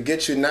deception is to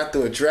get you not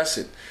to address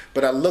it.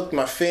 But I looked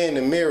my fear in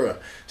the mirror,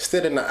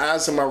 stared in the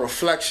eyes of my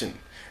reflection,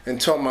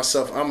 and told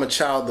myself I'm a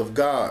child of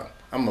God.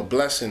 I'm a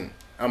blessing.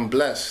 I'm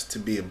blessed to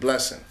be a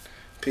blessing.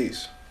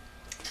 Peace.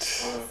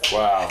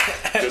 Wow,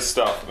 good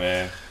stuff,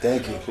 man.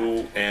 Thank you.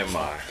 Who am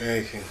I?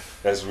 Thank you.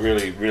 That's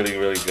really, really,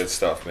 really good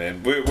stuff,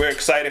 man. We're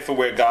excited for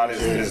where God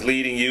is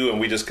leading you, and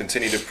we just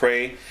continue to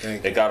pray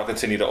that God will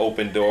continue to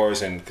open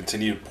doors and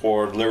continue to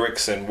pour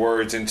lyrics and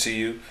words into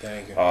you.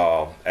 Thank you.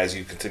 As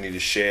you continue to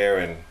share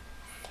and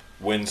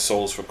win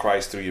souls for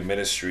Christ through your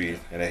ministry,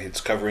 and His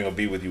covering will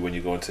be with you when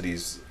you go into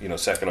these,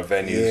 secular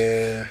venues.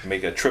 Yeah.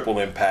 Make a triple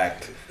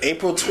impact.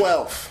 April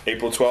 12th.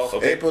 April 12th.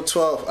 Okay. April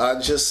 12th.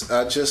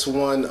 I just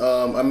won.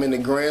 I'm in the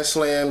Grand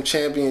Slam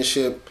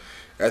Championship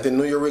at the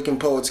New Yorican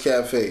Poets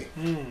Cafe.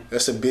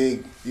 That's a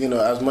big,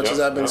 as much as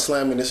I've been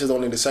slamming, this is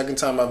only the second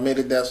time I've made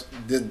it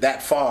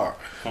that far.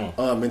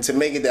 And to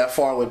make it that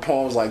far with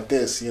poems like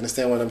this, you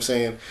understand what I'm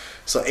saying?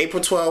 So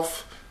April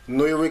 12th.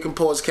 New Yorican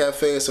Poets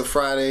Cafe. It's a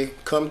Friday.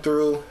 Come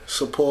through,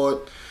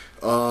 support.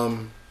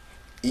 Even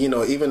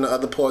the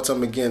other poets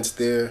I'm against,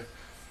 they're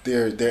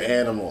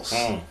animals.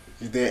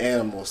 They're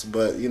animals.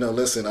 But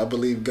listen, I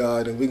believe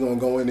God, and we're gonna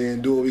go in there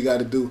and do what we got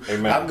to do.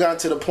 Amen. I've gotten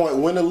to the point,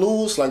 win or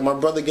lose. Like my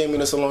brother gave me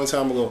this a long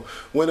time ago.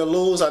 Win or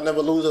lose, I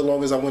never lose as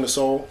long as I win a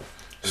soul.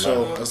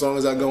 So as long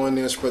as I go in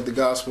there and spread the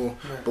gospel.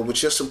 But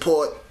with your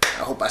support,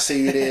 I hope I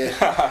see you there.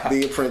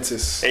 The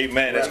Apprentice.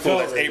 Amen. That's cool.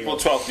 That's April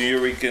 12th, New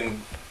Yorican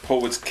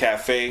Poets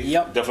Cafe.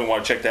 Yep. Definitely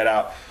want to check that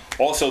out.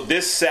 Also,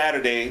 this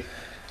Saturday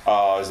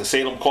is the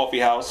Salem Coffee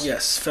House.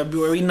 Yes,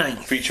 February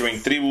 9th.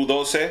 Featuring Tribu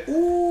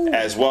 12,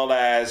 as well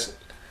as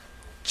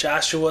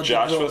Joshua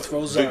the Growth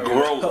Rosario. The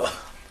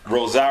Growth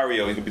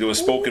Rosario. You can be doing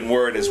spoken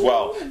word as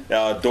well.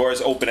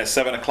 Doors open at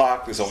 7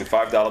 o'clock. There's only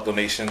 $5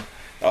 donation.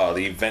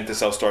 The event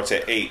itself starts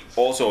at 8.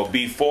 Also,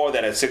 before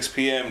that, at 6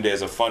 p.m.,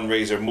 there's a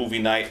fundraiser movie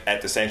night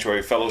at the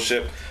Sanctuary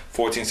Fellowship,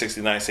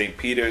 1469 St.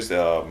 Peter's,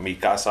 the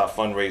Mikasa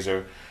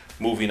fundraiser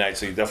movie night.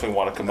 So you definitely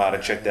want to come out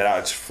and check that out.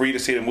 It's free to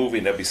see the movie,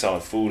 and they'll be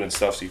selling food and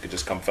stuff, so you could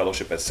just come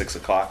fellowship at 6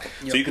 o'clock.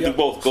 So you can do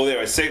both. Go there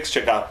at 6,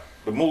 check out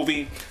the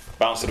movie,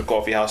 bounce to the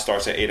coffee house,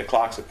 starts at 8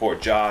 o'clock,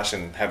 support Josh,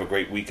 and have a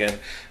great weekend.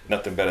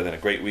 Nothing better than a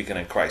great weekend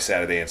in Christ,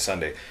 Saturday and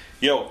Sunday.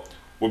 Yo,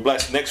 we're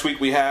blessed. Next week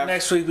we got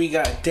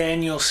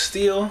Daniel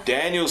Steele.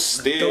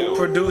 Dope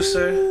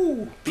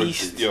producer.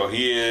 Beast.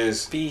 He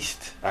is.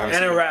 Beast.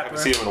 And a rapper. I haven't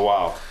seen him in a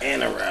while.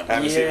 And a rapper.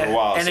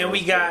 And then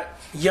we got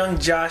Young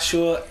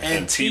Joshua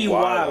and T.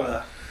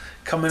 Walla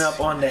coming up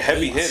on the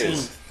Heavy 18th.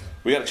 hitters.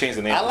 We got to change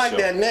the name. I like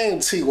that name,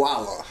 T.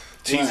 Walla.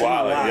 T.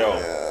 Walla,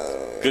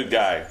 yo. Good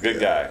guy.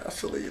 I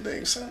feel like your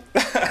name, son.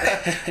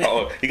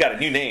 Oh, he got a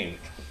new name.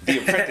 The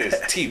Apprentice,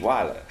 T.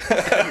 Walla.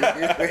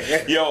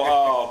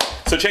 Yo,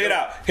 so check it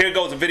out. Here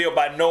goes a video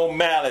by No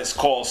Malice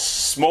called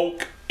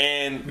Smoke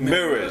and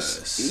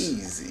Mirrors.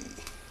 Easy.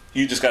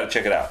 You just got to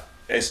check it out.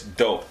 It's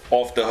dope.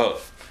 Off the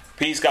hook.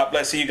 Peace. God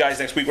bless. See you guys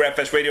next week.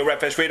 Rapfest Radio,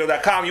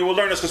 rapfestradio.com. You will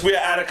learn us because we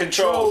are out of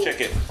control. Check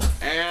it.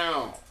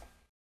 Ow.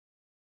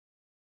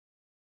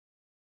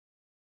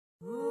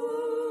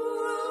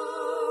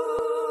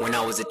 When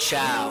I was a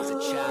child,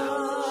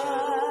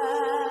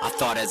 I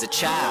thought as a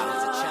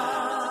child.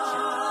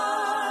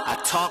 I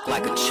talk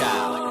like a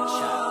child.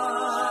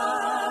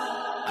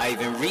 I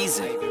even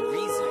reason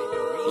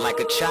like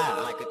a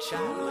child.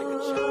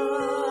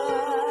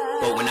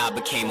 But when I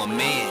became a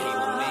man,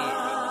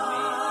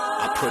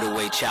 I put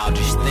away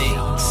childish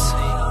things.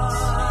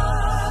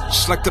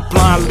 Just like the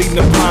blind leading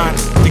the blind,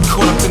 they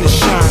caught up in the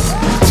shine.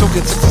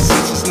 Token to the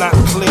senses not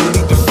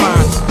clearly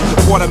defined.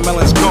 The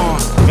watermelon's gone,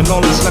 and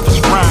all that's left is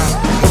rhyme.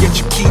 And yet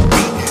you keep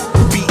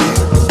beating.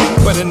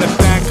 But in the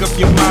back of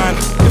your mind,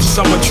 if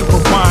someone you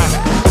rewind,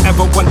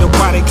 ever wonder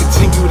why they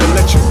continue to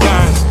let you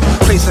dine?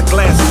 Place a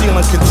glass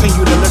ceiling,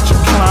 continue to let you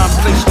climb.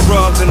 Place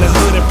drugs in the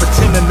hood and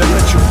pretending to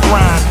let you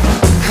grind.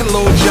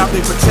 Hello job,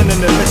 they pretending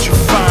to let you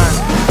find.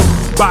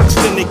 Boxed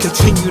in, they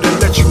continue to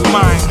let you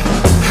mine.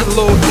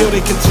 Hello deal,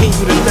 they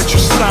continue to let you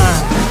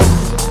sign.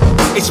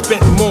 They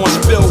spent more on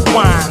spilled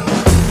wine.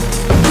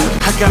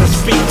 I gotta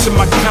speak to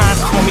my kind,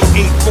 call me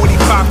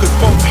 845, cause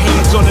both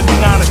hands on the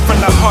 9 is from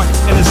the heart,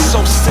 and it's so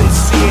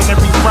sincere in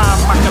every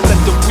rhyme. I can let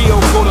the real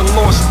go to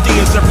lost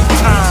ears every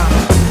time.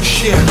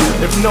 Yeah,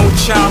 if no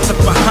child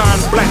left behind,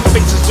 black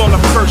faces on the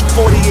first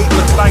 48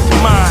 look like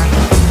mine.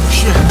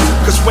 Yeah,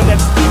 cause when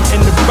that in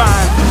the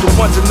bind, the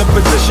ones in the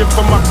position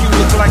for my view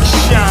look like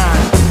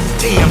shine.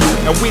 Damn,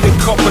 and we the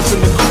culprits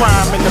in the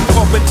crime, and the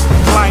puppet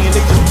lying,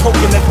 they just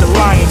poking at the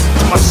lion.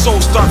 Till my soul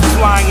start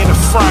flying and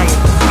frying,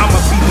 I'ma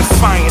be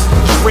defiant,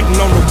 it's written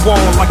on the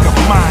wall like a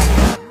mine.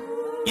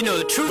 You know,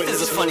 the truth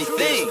is a funny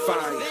thing.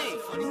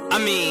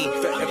 I mean,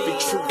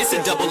 it's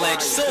a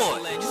double-edged sword.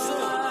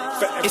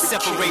 It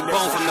separates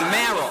bone from the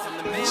marrow,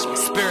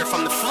 spirit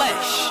from the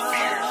flesh.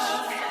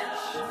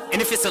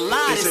 And if it's a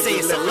lie, then say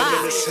it's a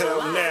lie.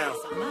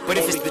 But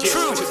if it's the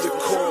truth,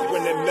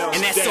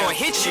 and that sword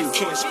hits you,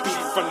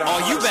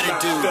 all you better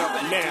do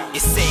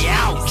is say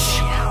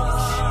ouch.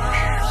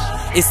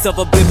 It's of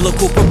a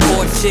biblical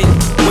proportion.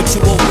 What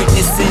you are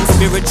witnessing,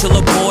 spiritual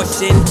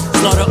abortion,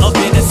 slaughter of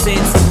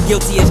innocence,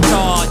 guilty as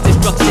charged,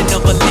 destruction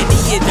of a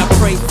lineage. I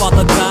pray,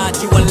 Father God,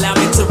 you allow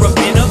me to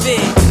repent of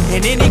it.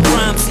 And any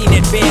crime scene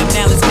that bear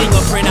malice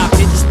fingerprint, I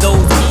pitch those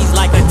keys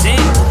like a 10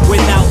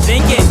 without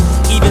thinking.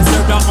 Even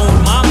served our own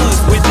mamas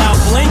without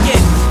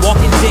blinking.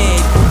 Walking dead,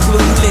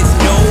 clueless,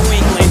 no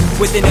inkling.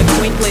 Within a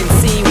twinkling,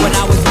 seeing what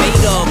I was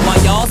made of,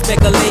 while y'all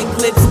speculate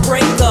clips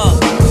break up.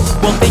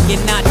 Well, thinking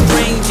not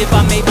strange if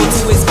I'm able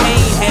to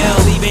escape hell.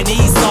 Even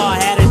Esau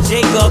had a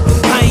Jacob.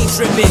 I ain't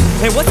tripping.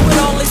 And what's with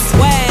all this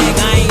swag?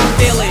 I ain't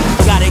feeling.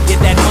 Gotta get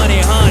that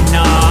money, huh?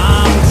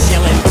 Nah, I'm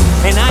chilling.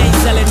 And I ain't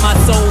selling my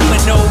soul for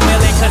no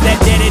million, cause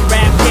that deaded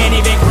rap can't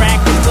even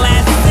crack the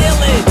glass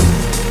ceiling.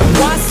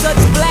 Why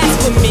such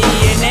blasphemy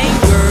and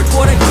anger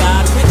toward a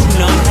God which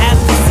none have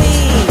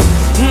seen?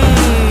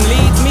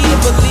 Leads me to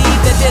believe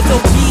that there's a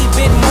wee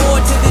bit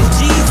more to this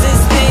Jesus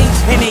thing.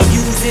 And they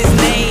use his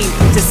name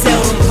to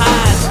sell them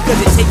pies, cause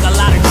it take a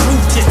lot of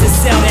truth just to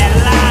sell that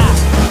lie.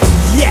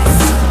 Yes,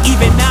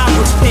 even I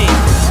repent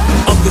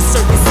of the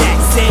circus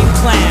act, same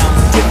clown,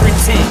 different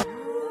tent.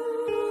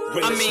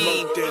 I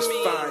mean,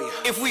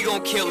 if we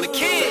gon' kill the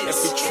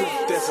kids,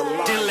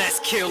 then let's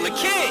kill the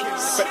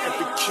kids.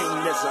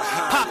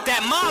 Pop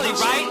that Molly,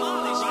 right?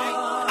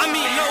 I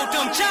mean, load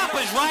them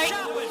choppers, right?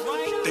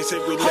 They say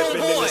we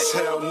living in this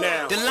hell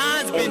now. The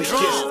line's been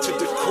drawn.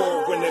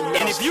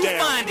 And if you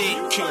find it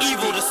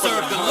evil to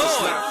serve the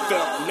Lord,